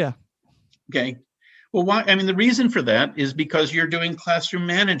 Oh yeah. Okay. Well, why? I mean, the reason for that is because you're doing classroom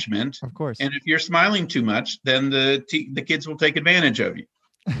management. Of course. And if you're smiling too much, then the kids will take advantage of you.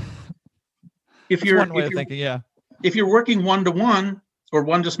 If you're one way of thinking, yeah. If you're working one-to-one or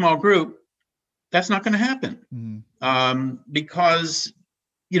one to small group, that's not going to happen. Because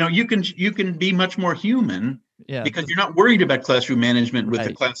you can be much more human. Yeah. Because you're not worried about classroom management with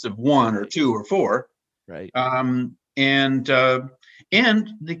Right. a class of 1 or 2 or 4. Right. And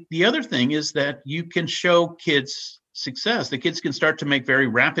the other thing is that you can show kids success. The kids can start to make very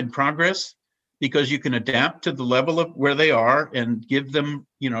rapid progress because you can adapt to the level of where they are and give them,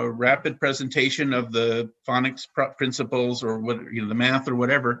 a rapid presentation of the phonics principles or what, the math or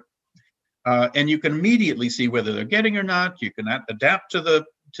whatever. And you can immediately see whether they're getting or not. You can adapt to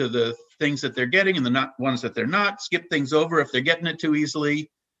the things that they're getting and the not ones that they're not. Skip things over if they're getting it too easily.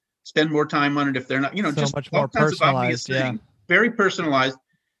 Spend more time on it if they're not. So just much all more kinds of obvious personalized. Yeah. things. Very personalized,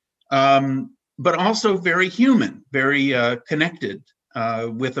 but also very human, very connected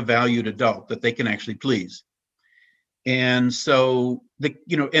with a valued adult that they can actually please. And so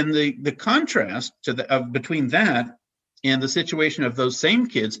the contrast between that and the situation of those same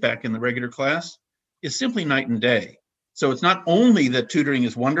kids back in the regular class is simply night and day. So it's not only that tutoring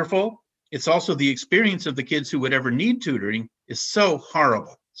is wonderful, it's also the experience of the kids who would ever need tutoring is so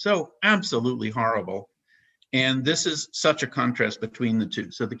horrible, so absolutely horrible. And this is such a contrast between the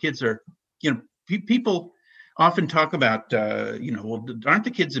two. So the kids are, people often talk about, well, aren't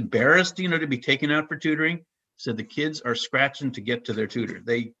the kids embarrassed, to be taken out for tutoring? So the kids are scratching to get to their tutor.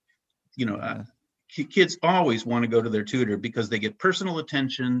 They, kids always want to go to their tutor because they get personal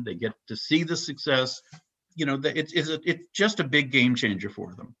attention. They get to see the success. It's just a big game changer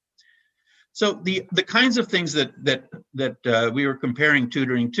for them. So the kinds of things that we were comparing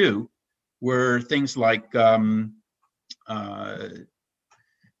tutoring to were things like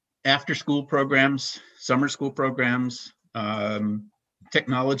after school programs, summer school programs,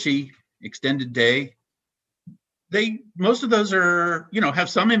 technology, extended day. Most of those are, have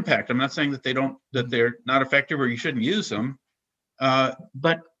some impact. I'm not saying that they're not effective or you shouldn't use them.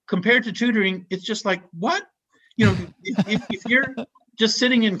 But compared to tutoring, it's just like, what? If you're just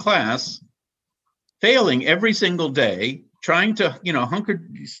sitting in class, failing every single day, trying to,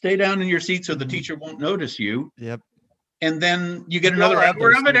 stay down in your seat so the teacher won't notice you. Yep. And then you get another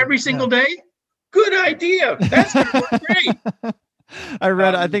hour of it every single day. Good idea. That's going to work great. I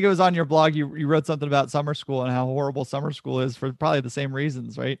read, I think it was on your blog, you wrote something about summer school and how horrible summer school is for probably the same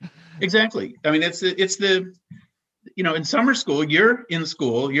reasons, right? Exactly. I mean, it's the in summer school, you're in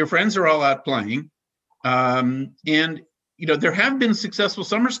school, your friends are all out playing. And, there have been successful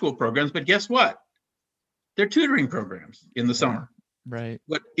summer school programs, but guess what? They're tutoring programs in the summer. Right.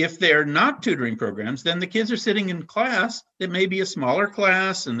 But if they're not tutoring programs, then the kids are sitting in class. It may be a smaller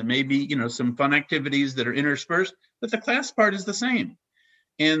class and there may be, some fun activities that are interspersed, but the class part is the same.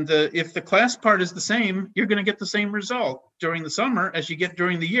 And if the class part is the same, you're going to get the same result during the summer as you get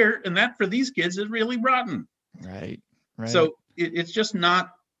during the year. And that for these kids is really rotten. Right. So it's just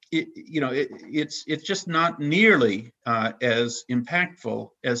not, it's just not nearly as impactful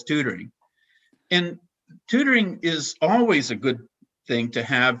as tutoring. And tutoring is always a good thing to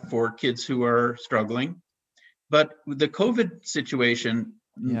have for kids who are struggling. But the COVID situation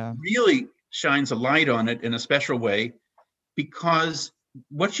really shines a light on it in a special way, because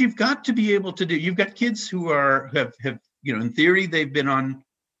what you've got to be able to do, you've got kids who have in theory, they've been on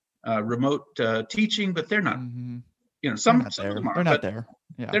remote teaching, but they're not, some of them are. They're not there.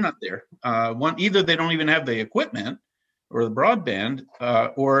 Yeah. They're not there. Either they don't even have the equipment or the broadband,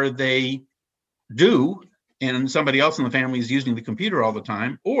 or they do, and somebody else in the family is using the computer all the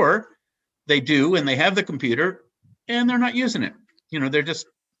time, or they do and they have the computer and they're not using it. They're just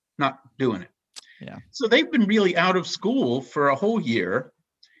not doing it. Yeah. So they've been really out of school for a whole year,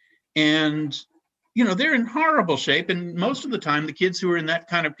 and they're in horrible shape. And most of the time, the kids who are in that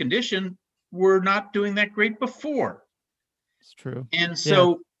kind of condition were not doing that great before. It's true. And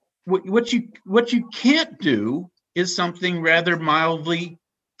so what you can't do is something rather mildly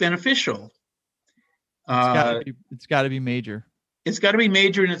beneficial. It's got to be major. It's got to be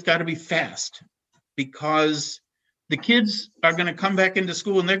major, and it's got to be fast, because the kids are going to come back into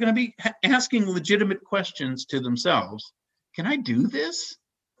school and they're going to be asking legitimate questions to themselves. Can I do this?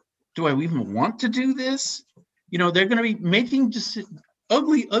 Do I even want to do this? They're going to be making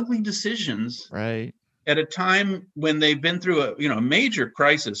ugly decisions, right, at a time when they've been through a major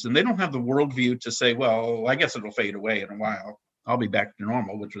crisis, and they don't have the worldview to say, well, I guess it'll fade away in a while. I'll be back to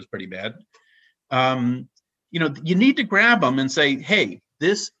normal, which was pretty bad. You need to grab them and say, hey,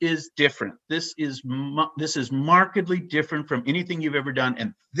 this is different. This is markedly different from anything you've ever done.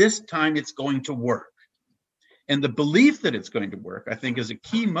 And this time it's going to work. And the belief that it's going to work, I think, is a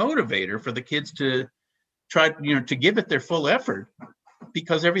key motivator for the kids to try, to give it their full effort,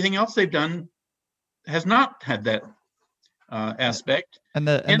 because everything else they've done has not had that aspect. And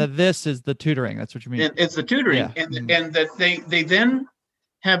this is the tutoring. That's what you mean. It's the tutoring. Yeah. And that they then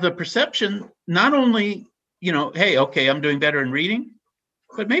have the perception, not only, hey, okay, I'm doing better in reading,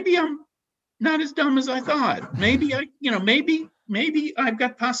 but maybe I'm not as dumb as I thought. Maybe maybe I've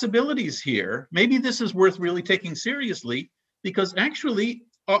got possibilities here. Maybe this is worth really taking seriously, because actually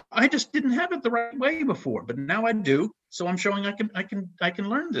I just didn't have it the right way before, but now I do. So I'm showing I can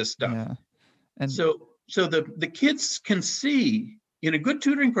learn this stuff. Yeah. And so the kids can see, in a good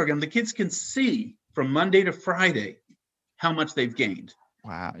tutoring program, the kids can see from Monday to Friday how much they've gained.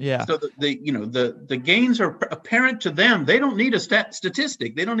 Wow. Yeah. So the gains are apparent to them. They don't need a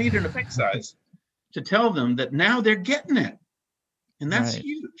statistic. They don't need an effect size to tell them that now they're getting it. And that's right.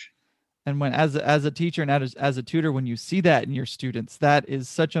 Huge. And when, as a teacher and as a tutor, when you see that in your students, that is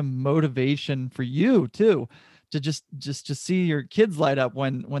such a motivation for you too, to just see your kids light up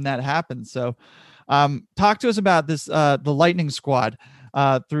when that happens. So, talk to us about this, the Lightning Squad,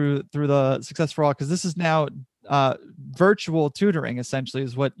 through the Success for All, because this is now virtual tutoring, essentially,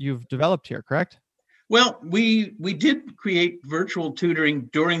 is what you've developed here, correct? Well, we did create virtual tutoring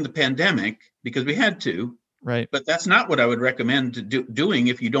during the pandemic because we had to. Right. But that's not what I would recommend doing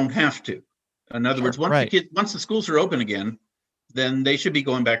if you don't have to. In other words, once the schools are open again, then they should be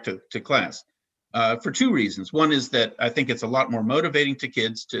going back to class for two reasons. One is that I think it's a lot more motivating to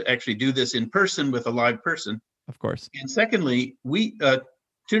kids to actually do this in person with a live person. Of course. And secondly, we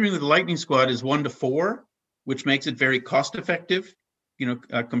tutoring with the Lightning Squad is 1-to-4, which makes it very cost effective,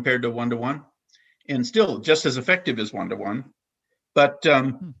 compared to 1-to-1, and still just as effective as 1-to-1. But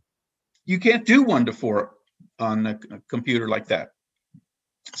you can't do 1-to-4 on a computer like that.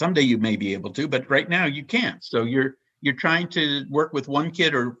 Someday you may be able to, but right now you can't. So you're trying to work with one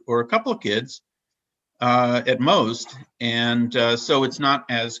kid or a couple of kids at most, and so it's not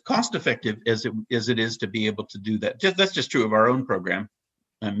as cost effective as it is to be able to do that. That's just true of our own program,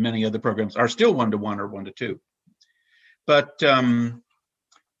 and many other programs are still 1-to-1 or 1-to-2. But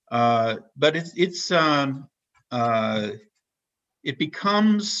it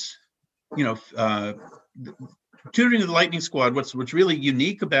becomes, tutoring with the Lightning Squad, what's really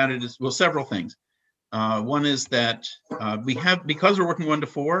unique about it is, well, several things. One is that because we're working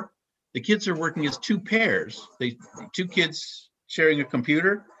 1-to-4, the kids are working as two pairs. Two kids sharing a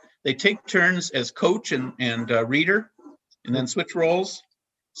computer. They take turns as coach and reader, and then switch roles.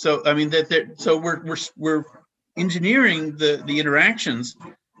 So I mean so we're engineering the interactions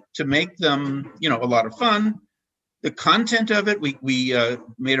to make them a lot of fun. The content of it, we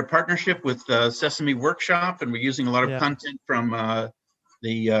made a partnership with Sesame Workshop, and we're using a lot of content from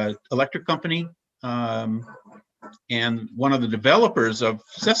the electric company. And one of the developers of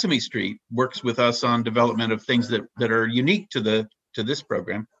Sesame Street works with us on development of things that are unique to this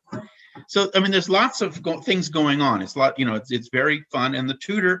program. So I mean, there's lots of things going on. It's it's very fun, and the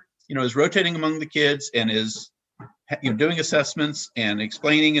tutor is rotating among the kids and is doing assessments and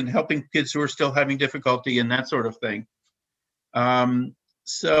explaining and helping kids who are still having difficulty and that sort of thing.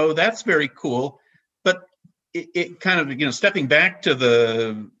 So that's very cool. But it kind of, stepping back to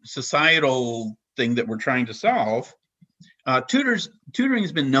the societal thing that we're trying to solve, tutoring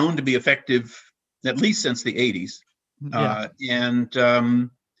has been known to be effective at least since the 80s.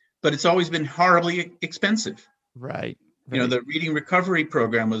 But it's always been horribly expensive. Right. The Reading Recovery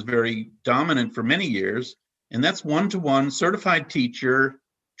Program was very dominant for many years. And that's 1-to-1 certified teacher.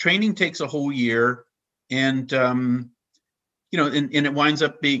 Training takes a whole year, and and it winds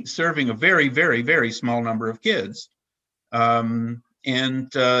up serving a very, very, very small number of kids. And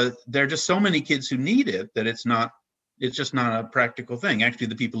there are just so many kids who need it that it's just not a practical thing. Actually,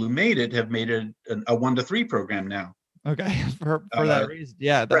 the people who made it have made it a 1-to-3 program now. Okay, for that reason,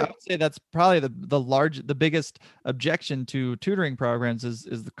 yeah, right. I would say that's probably the biggest objection to tutoring programs is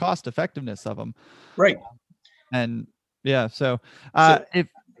the cost effectiveness of them. Right. And yeah, or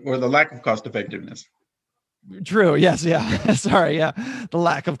the lack of cost effectiveness. True. Yes. Yeah. Sorry. Yeah. The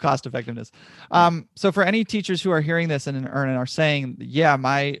lack of cost effectiveness. So for any teachers who are hearing this and are saying, yeah,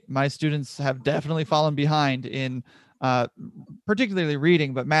 my students have definitely fallen behind in particularly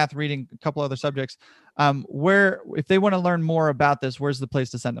reading, but math, reading, a couple other subjects, if they want to learn more about this, where's the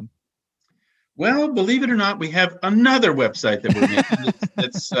place to send them? Well, believe it or not, we have another website that we're making.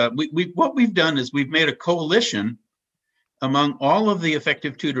 What we've done is we've made a coalition among all of the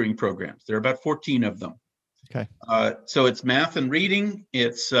effective tutoring programs. There are about 14 of them. Okay. So it's math and reading.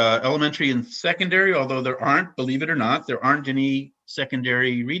 It's elementary and secondary, although there aren't, believe it or not, there aren't any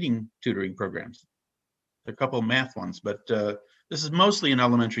secondary reading tutoring programs. There are a couple of math ones, but this is mostly an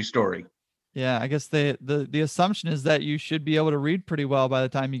elementary story. Yeah, I guess the assumption is that you should be able to read pretty well by the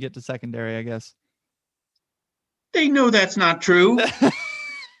time you get to secondary, I guess. They know that's not true.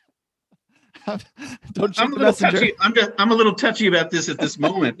 Don't shoot the messenger. I'm a little touchy about this at this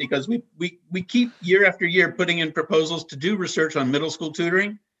moment because we keep year after year putting in proposals to do research on middle school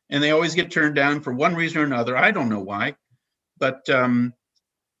tutoring, and they always get turned down for one reason or another. I don't know why, but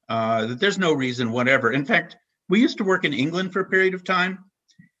there's no reason whatever. In fact, we used to work in England for a period of time.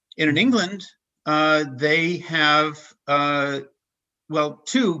 And in England, they have,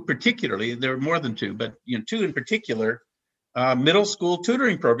 two particularly, there are more than two, but two in particular, middle school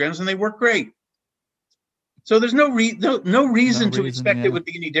tutoring programs, and they work great. So there's no reason to expect it would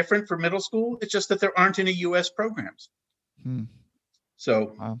be any different for middle school. It's just that there aren't any U.S. programs.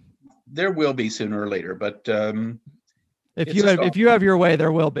 So there will be sooner or later, but if you have your way,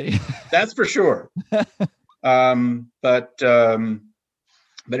 there will be. That's for sure. But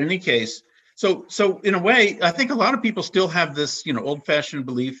in any case, so in a way, I think a lot of people still have this, old-fashioned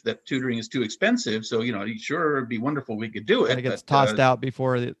belief that tutoring is too expensive. So, sure, it'd be wonderful we could do it. It gets tossed out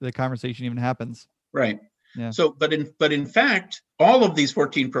before the conversation even happens. Right. Yeah. So, but in fact, all of these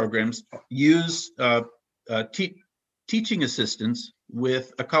 14 programs use teaching assistants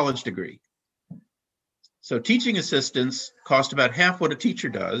with a college degree. So teaching assistants cost about half what a teacher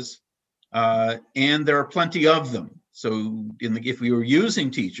does, and there are plenty of them. So if we were using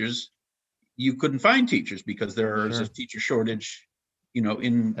teachers, you couldn't find teachers because there's a teacher shortage.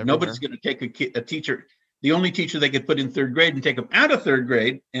 Nobody's going to take a teacher. The only teacher they could put in third grade and take them out of third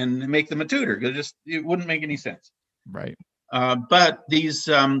grade and make them a tutor. It wouldn't make any sense. Right. But these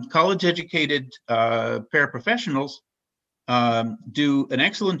college-educated paraprofessionals do an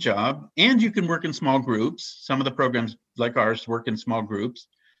excellent job, and you can work in small groups. Some of the programs like ours work in small groups.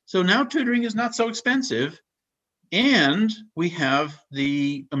 So now tutoring is not so expensive. And we have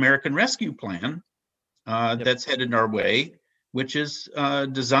the American Rescue Plan that's headed our way, which is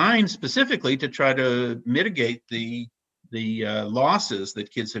designed specifically to try to mitigate the losses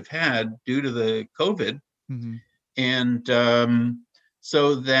that kids have had due to the COVID. Mm-hmm. And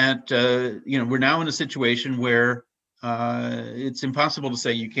so that, we're now in a situation where it's impossible to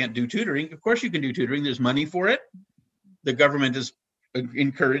say you can't do tutoring. Of course you can do tutoring. There's money for it. The government is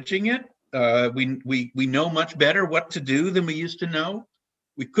encouraging it. We know much better what to do than we used to know.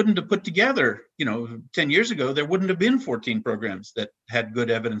 We couldn't have put together, 10 years ago, there wouldn't have been 14 programs that had good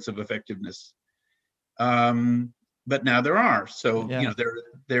evidence of effectiveness. But now there are. So,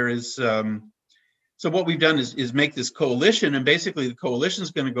 there is. So what we've done is make this coalition, and basically the coalition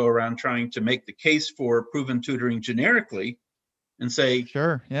is going to go around trying to make the case for proven tutoring generically and say,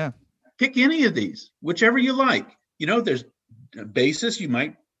 sure, yeah, pick any of these, whichever you like. There's a basis, you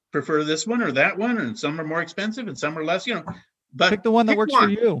might prefer this one or that one, and some are more expensive and some are less, but pick the one that works for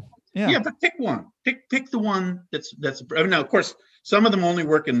you. Yeah, but pick one. Pick the one that's now, of course, some of them only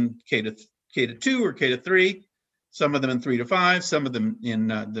work in K to 2 or K to 3, some of them in 3 to 5, some of them in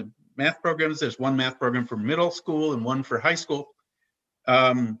the math programs. There's one math program for middle school and one for high school.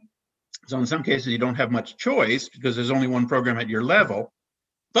 So in some cases you don't have much choice because there's only one program at your level.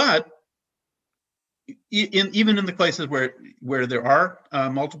 But even in the places where there are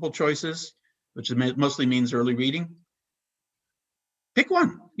multiple choices, which mostly means early reading, pick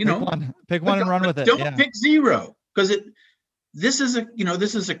one. Pick one and run with it. Don't pick zero, because this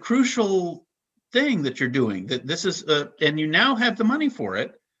is a crucial thing that you're doing. That this is and you now have the money for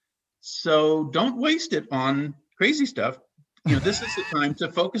it, so don't waste it on crazy stuff. This is the time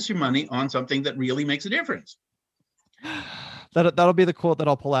to focus your money on something that really makes a difference. That'll be the quote that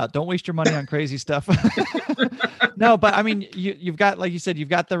I'll pull out. Don't waste your money on crazy stuff. No, but I mean, you've got, like you said, you've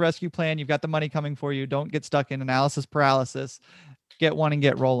got the rescue plan. You've got the money coming for you. Don't get stuck in analysis paralysis. Get one and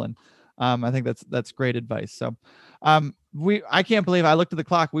get rolling. I think that's great advice. So I can't believe I looked at the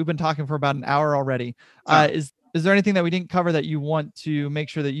clock. We've been talking for about an hour already. Is there anything that we didn't cover that you want to make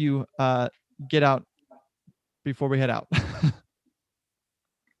sure that you get out before we head out?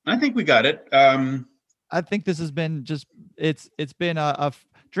 I think we got it. I think this has been it's been a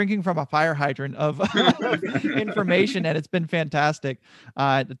drinking from a fire hydrant of information, and it's been fantastic.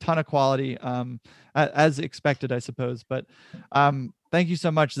 A ton of quality, as expected, I suppose. But thank you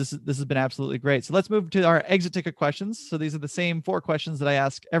so much. This has been absolutely great. So let's move to our exit ticket questions. So these are the same 4 questions that I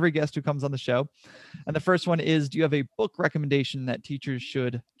ask every guest who comes on the show. And the first one is, do you have a book recommendation that teachers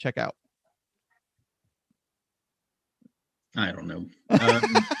should check out? I don't know.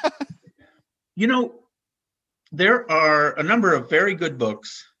 You know, there are a number of very good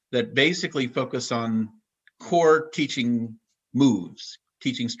books that basically focus on core teaching moves,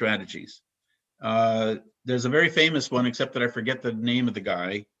 teaching strategies. There's a very famous one, except that I forget the name of the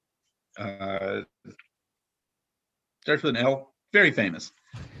guy. Starts with an L, very famous.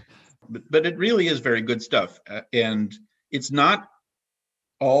 But it really is very good stuff. And it's not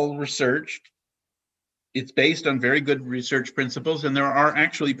all researched. It's based on very good research principles. And there are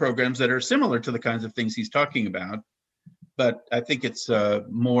actually programs that are similar to the kinds of things he's talking about. But I think it's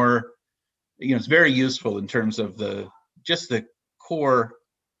more, it's very useful in terms of just the core,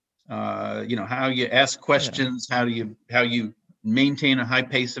 how you ask questions, how you maintain a high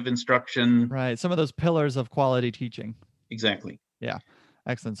pace of instruction. Right. Some of those pillars of quality teaching. Exactly. Yeah.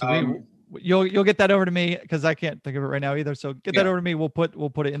 Excellent. So you'll get that over to me, because I can't think of it right now either. So get that over to me. We'll put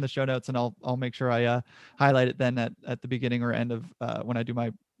it in the show notes, and I'll make sure I highlight it then at the beginning or end of when I do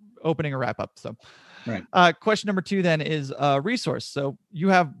my opening or wrap up. So right. Question number 2 then is resource. So you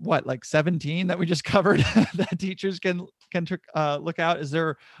have like 17 that we just covered that teachers can look out. Is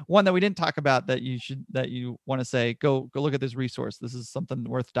there one that we didn't talk about that you want to say, go look at this resource? This is something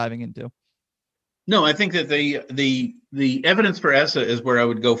worth diving into. No, I think that the evidence for ESSA is where I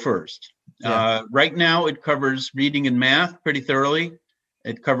would go first. Yeah. Right now, it covers reading and math pretty thoroughly.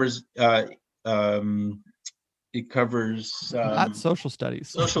 It covers not social studies,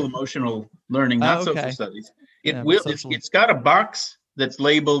 social emotional learning, not social studies. It's got a box that's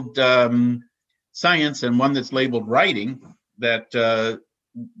labeled science and one that's labeled writing. That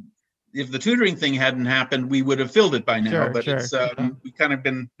if the tutoring thing hadn't happened, we would have filled it by now. It's we kind of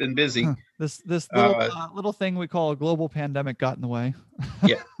been busy. This little thing we call a global pandemic got in the way.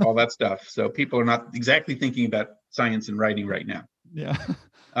 Yeah, all that stuff. So people are not exactly thinking about science and writing right now. Yeah.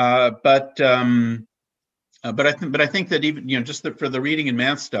 But I think that even just for the reading and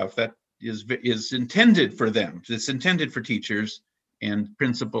math stuff, that is intended for them. It's intended for teachers and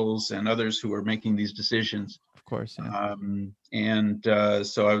principals and others who are making these decisions. Of course. Yeah.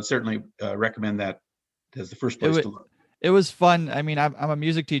 So I would certainly recommend that as the first place to look. It was fun. I mean, I'm a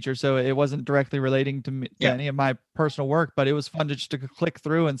music teacher, so it wasn't directly relating to any of my personal work, but it was fun to click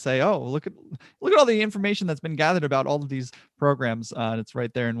through and say, oh, look at all the information that's been gathered about all of these programs. And it's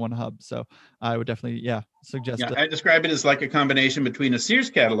right there in one hub. So I would definitely, suggest it. I describe it as like a combination between a Sears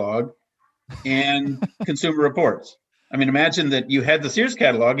catalog and Consumer Reports. I mean, imagine that you had the Sears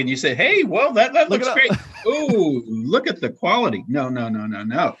catalog and you say, hey, well, that looks great. Oh, look at the quality. No.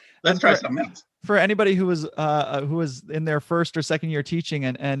 Let's try something else. For anybody who was in their first or second year teaching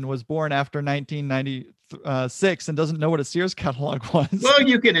and was born after 1996 and doesn't know what a Sears catalog was. Well,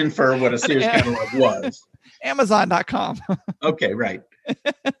 you can infer what a Sears catalog was. Amazon.com. Okay, right.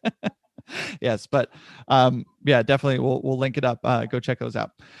 Yes, but definitely we'll link it up. Go check those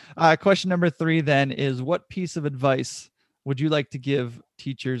out. Question number 3 then is, what piece of advice would you like to give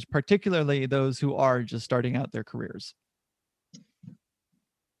teachers, particularly those who are just starting out their careers?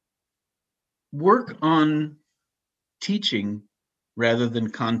 Work on teaching rather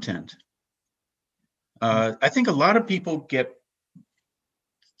than content. I think a lot of people get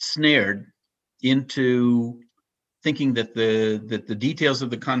snared into thinking that the details of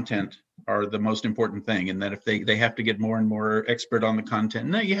the content are the most important thing, and that if they have to get more and more expert on the content.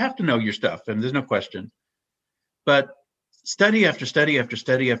 No, you have to know your stuff, and there's no question. But study after study after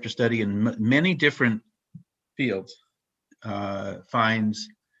study after study in many different fields finds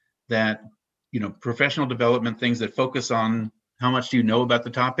that professional development, things that focus on how much do you know about the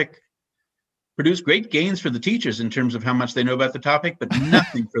topic, produce great gains for the teachers in terms of how much they know about the topic, but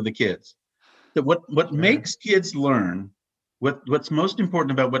nothing for the kids. That what makes kids learn, what's most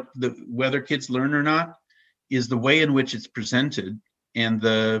important about whether kids learn or not, is the way in which it's presented and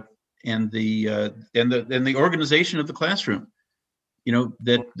the organization of the classroom.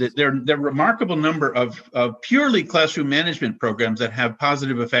 That there are a remarkable number of purely classroom management programs that have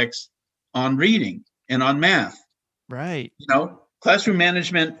positive effects on reading and on math. Right. Classroom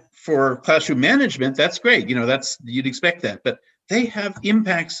management for classroom management, that's great. You'd expect that, but they have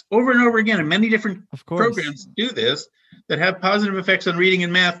impacts over and over again, and many different programs do this, that have positive effects on reading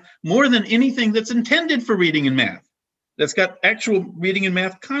and math more than anything that's intended for reading and math, that's got actual reading and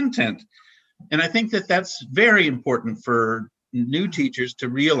math content. And I think that that's very important for new teachers to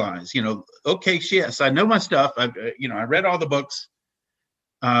realize, okay, yes, I know my stuff. I read all the books.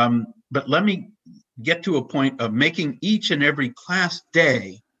 But let me get to a point of making each and every class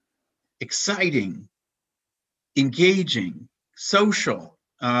day exciting, engaging, social.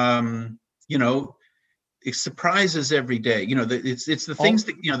 It surprises every day. It's the things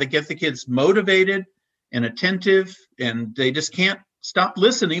that that get the kids motivated and attentive, and they just can't stop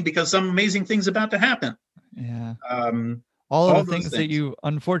listening because some amazing thing's about to happen. Yeah. All of the things that you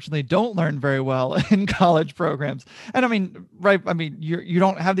unfortunately don't learn very well in college programs. And I mean, right. I mean, you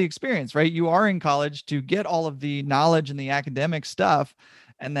don't have the experience, right? You are in college to get all of the knowledge and the academic stuff.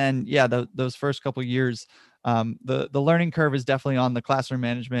 And then, yeah, those first couple of years, the learning curve is definitely on the classroom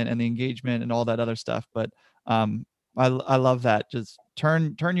management and the engagement and all that other stuff. But I love that. Just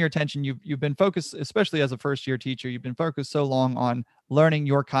turn your attention. You've been focused, especially as a first year teacher, you've been focused so long on learning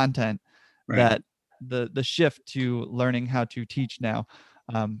your content that the shift to learning how to teach now,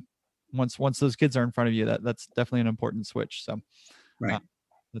 once those kids are in front of you, that's definitely an important switch. So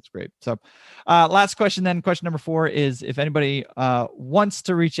that's great. So last question then, question number 4 is, if anybody wants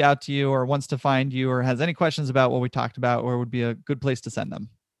to reach out to you or wants to find you or has any questions about what we talked about, where would be a good place to send them?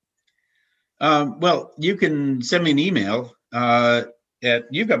 Well, you can send me an email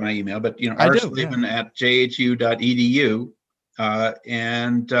you've got my email, but rslavin at jhu.edu.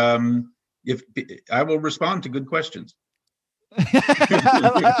 And if I will respond to good questions.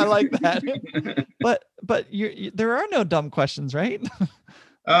 I like that. But there are no dumb questions, right?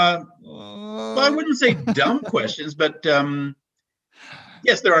 Well, I wouldn't say dumb questions, but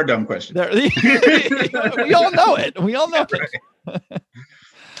yes, there are dumb questions. We all know it. We all know it.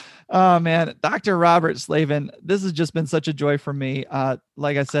 Oh man, Dr. Robert Slavin, this has just been such a joy for me.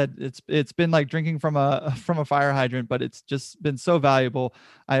 Like I said, it's been like drinking from a fire hydrant, but it's just been so valuable.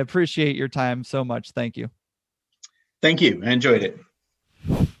 I appreciate your time so much. Thank you. Thank you. I enjoyed it.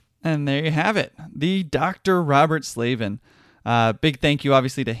 And there you have it, the Dr. Robert Slavin. Big thank you,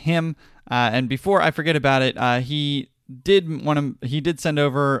 obviously, to him. And before I forget about it, he did send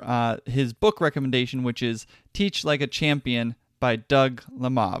over his book recommendation, which is Teach Like a Champion by Doug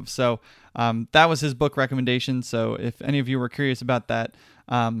Lemov. So that was his book recommendation. So if any of you were curious about that,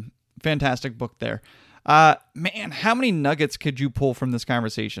 fantastic book there. Man, how many nuggets could you pull from this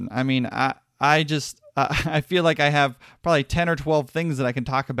conversation? I mean, I feel like I have probably 10 or 12 things that I can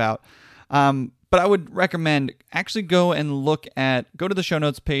talk about. But I would recommend actually go to the show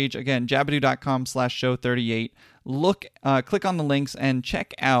notes page. Again, jabadoo.com/show38. Click on the links and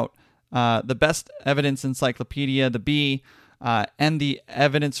check out the Best Evidence Encyclopedia, the B, and the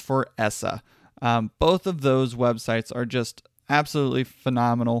Evidence for ESSA. Both of those websites are just absolutely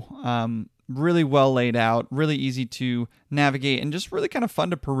phenomenal. Really well laid out, really easy to navigate, and just really kind of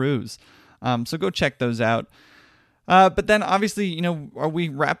fun to peruse. So go check those out. But then obviously, we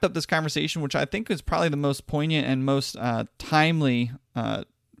wrapped up this conversation, which I think is probably the most poignant and most timely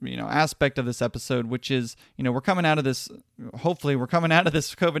aspect of this episode, which is, we're coming out of this, hopefully we're coming out of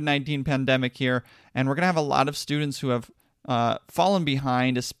this COVID-19 pandemic here, and we're going to have a lot of students who have fallen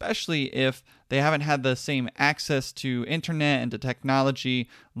behind, especially if they haven't had the same access to internet and to technology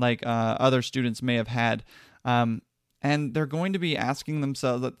like other students may have had. And they're going to be asking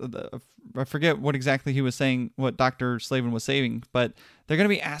themselves, I forget what exactly he was saying, what Dr. Slavin was saying, but they're going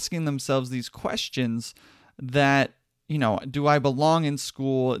to be asking themselves these questions that, do I belong in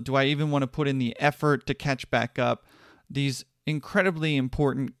school? Do I even want to put in the effort to catch back up? These incredibly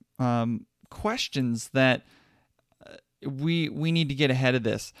important questions that we need to get ahead of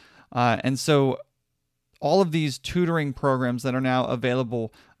this. And so all of these tutoring programs that are now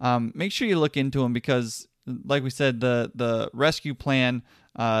available, make sure you look into them, because like we said, the rescue plan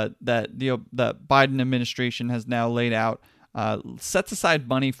that the Biden administration has now laid out sets aside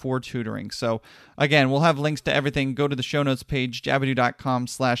money for tutoring. So again, we'll have links to everything. Go to the show notes page,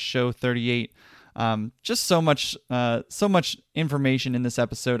 jabadoo.com/show38. Just so much information in this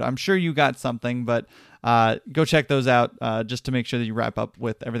episode. I'm sure you got something, but go check those out just to make sure that you wrap up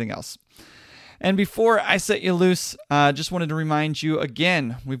with everything else. And before I set you loose, just wanted to remind you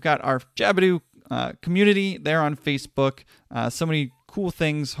again, we've got our Jabadoo community there on Facebook. So many cool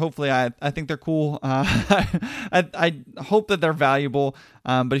things. Hopefully, I think they're cool. I hope that they're valuable.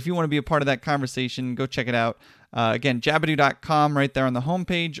 But if you want to be a part of that conversation, go check it out. Again, jabadoo.com right there on the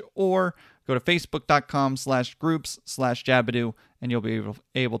homepage, or go to facebook.com/groups/Jabadoo, and you'll be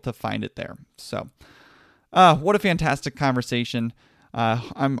able to find it there. So, what a fantastic conversation.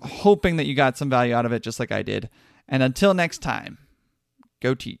 I'm hoping that you got some value out of it, just like I did. And until next time,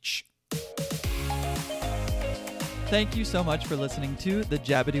 go teach. Thank you so much for listening to the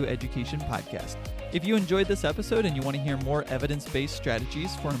Jabadoo Education Podcast. If you enjoyed this episode and you want to hear more evidence-based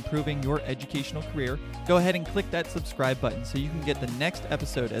strategies for improving your educational career, go ahead and click that subscribe button so you can get the next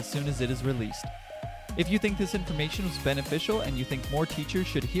episode as soon as it is released. If you think this information was beneficial and you think more teachers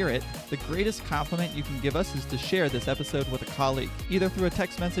should hear it, the greatest compliment you can give us is to share this episode with a colleague, either through a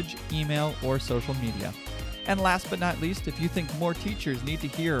text message, email, or social media. And last but not least, if you think more teachers need to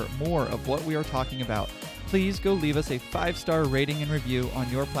hear more of what we are talking about, please go leave us a 5-star rating and review on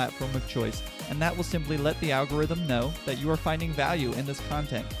your platform of choice, and that will simply let the algorithm know that you are finding value in this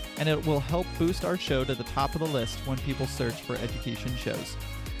content, and it will help boost our show to the top of the list when people search for education shows.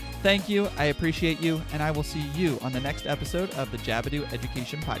 Thank you, I appreciate you, and I will see you on the next episode of the Jabadoo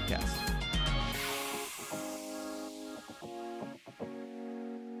Education Podcast.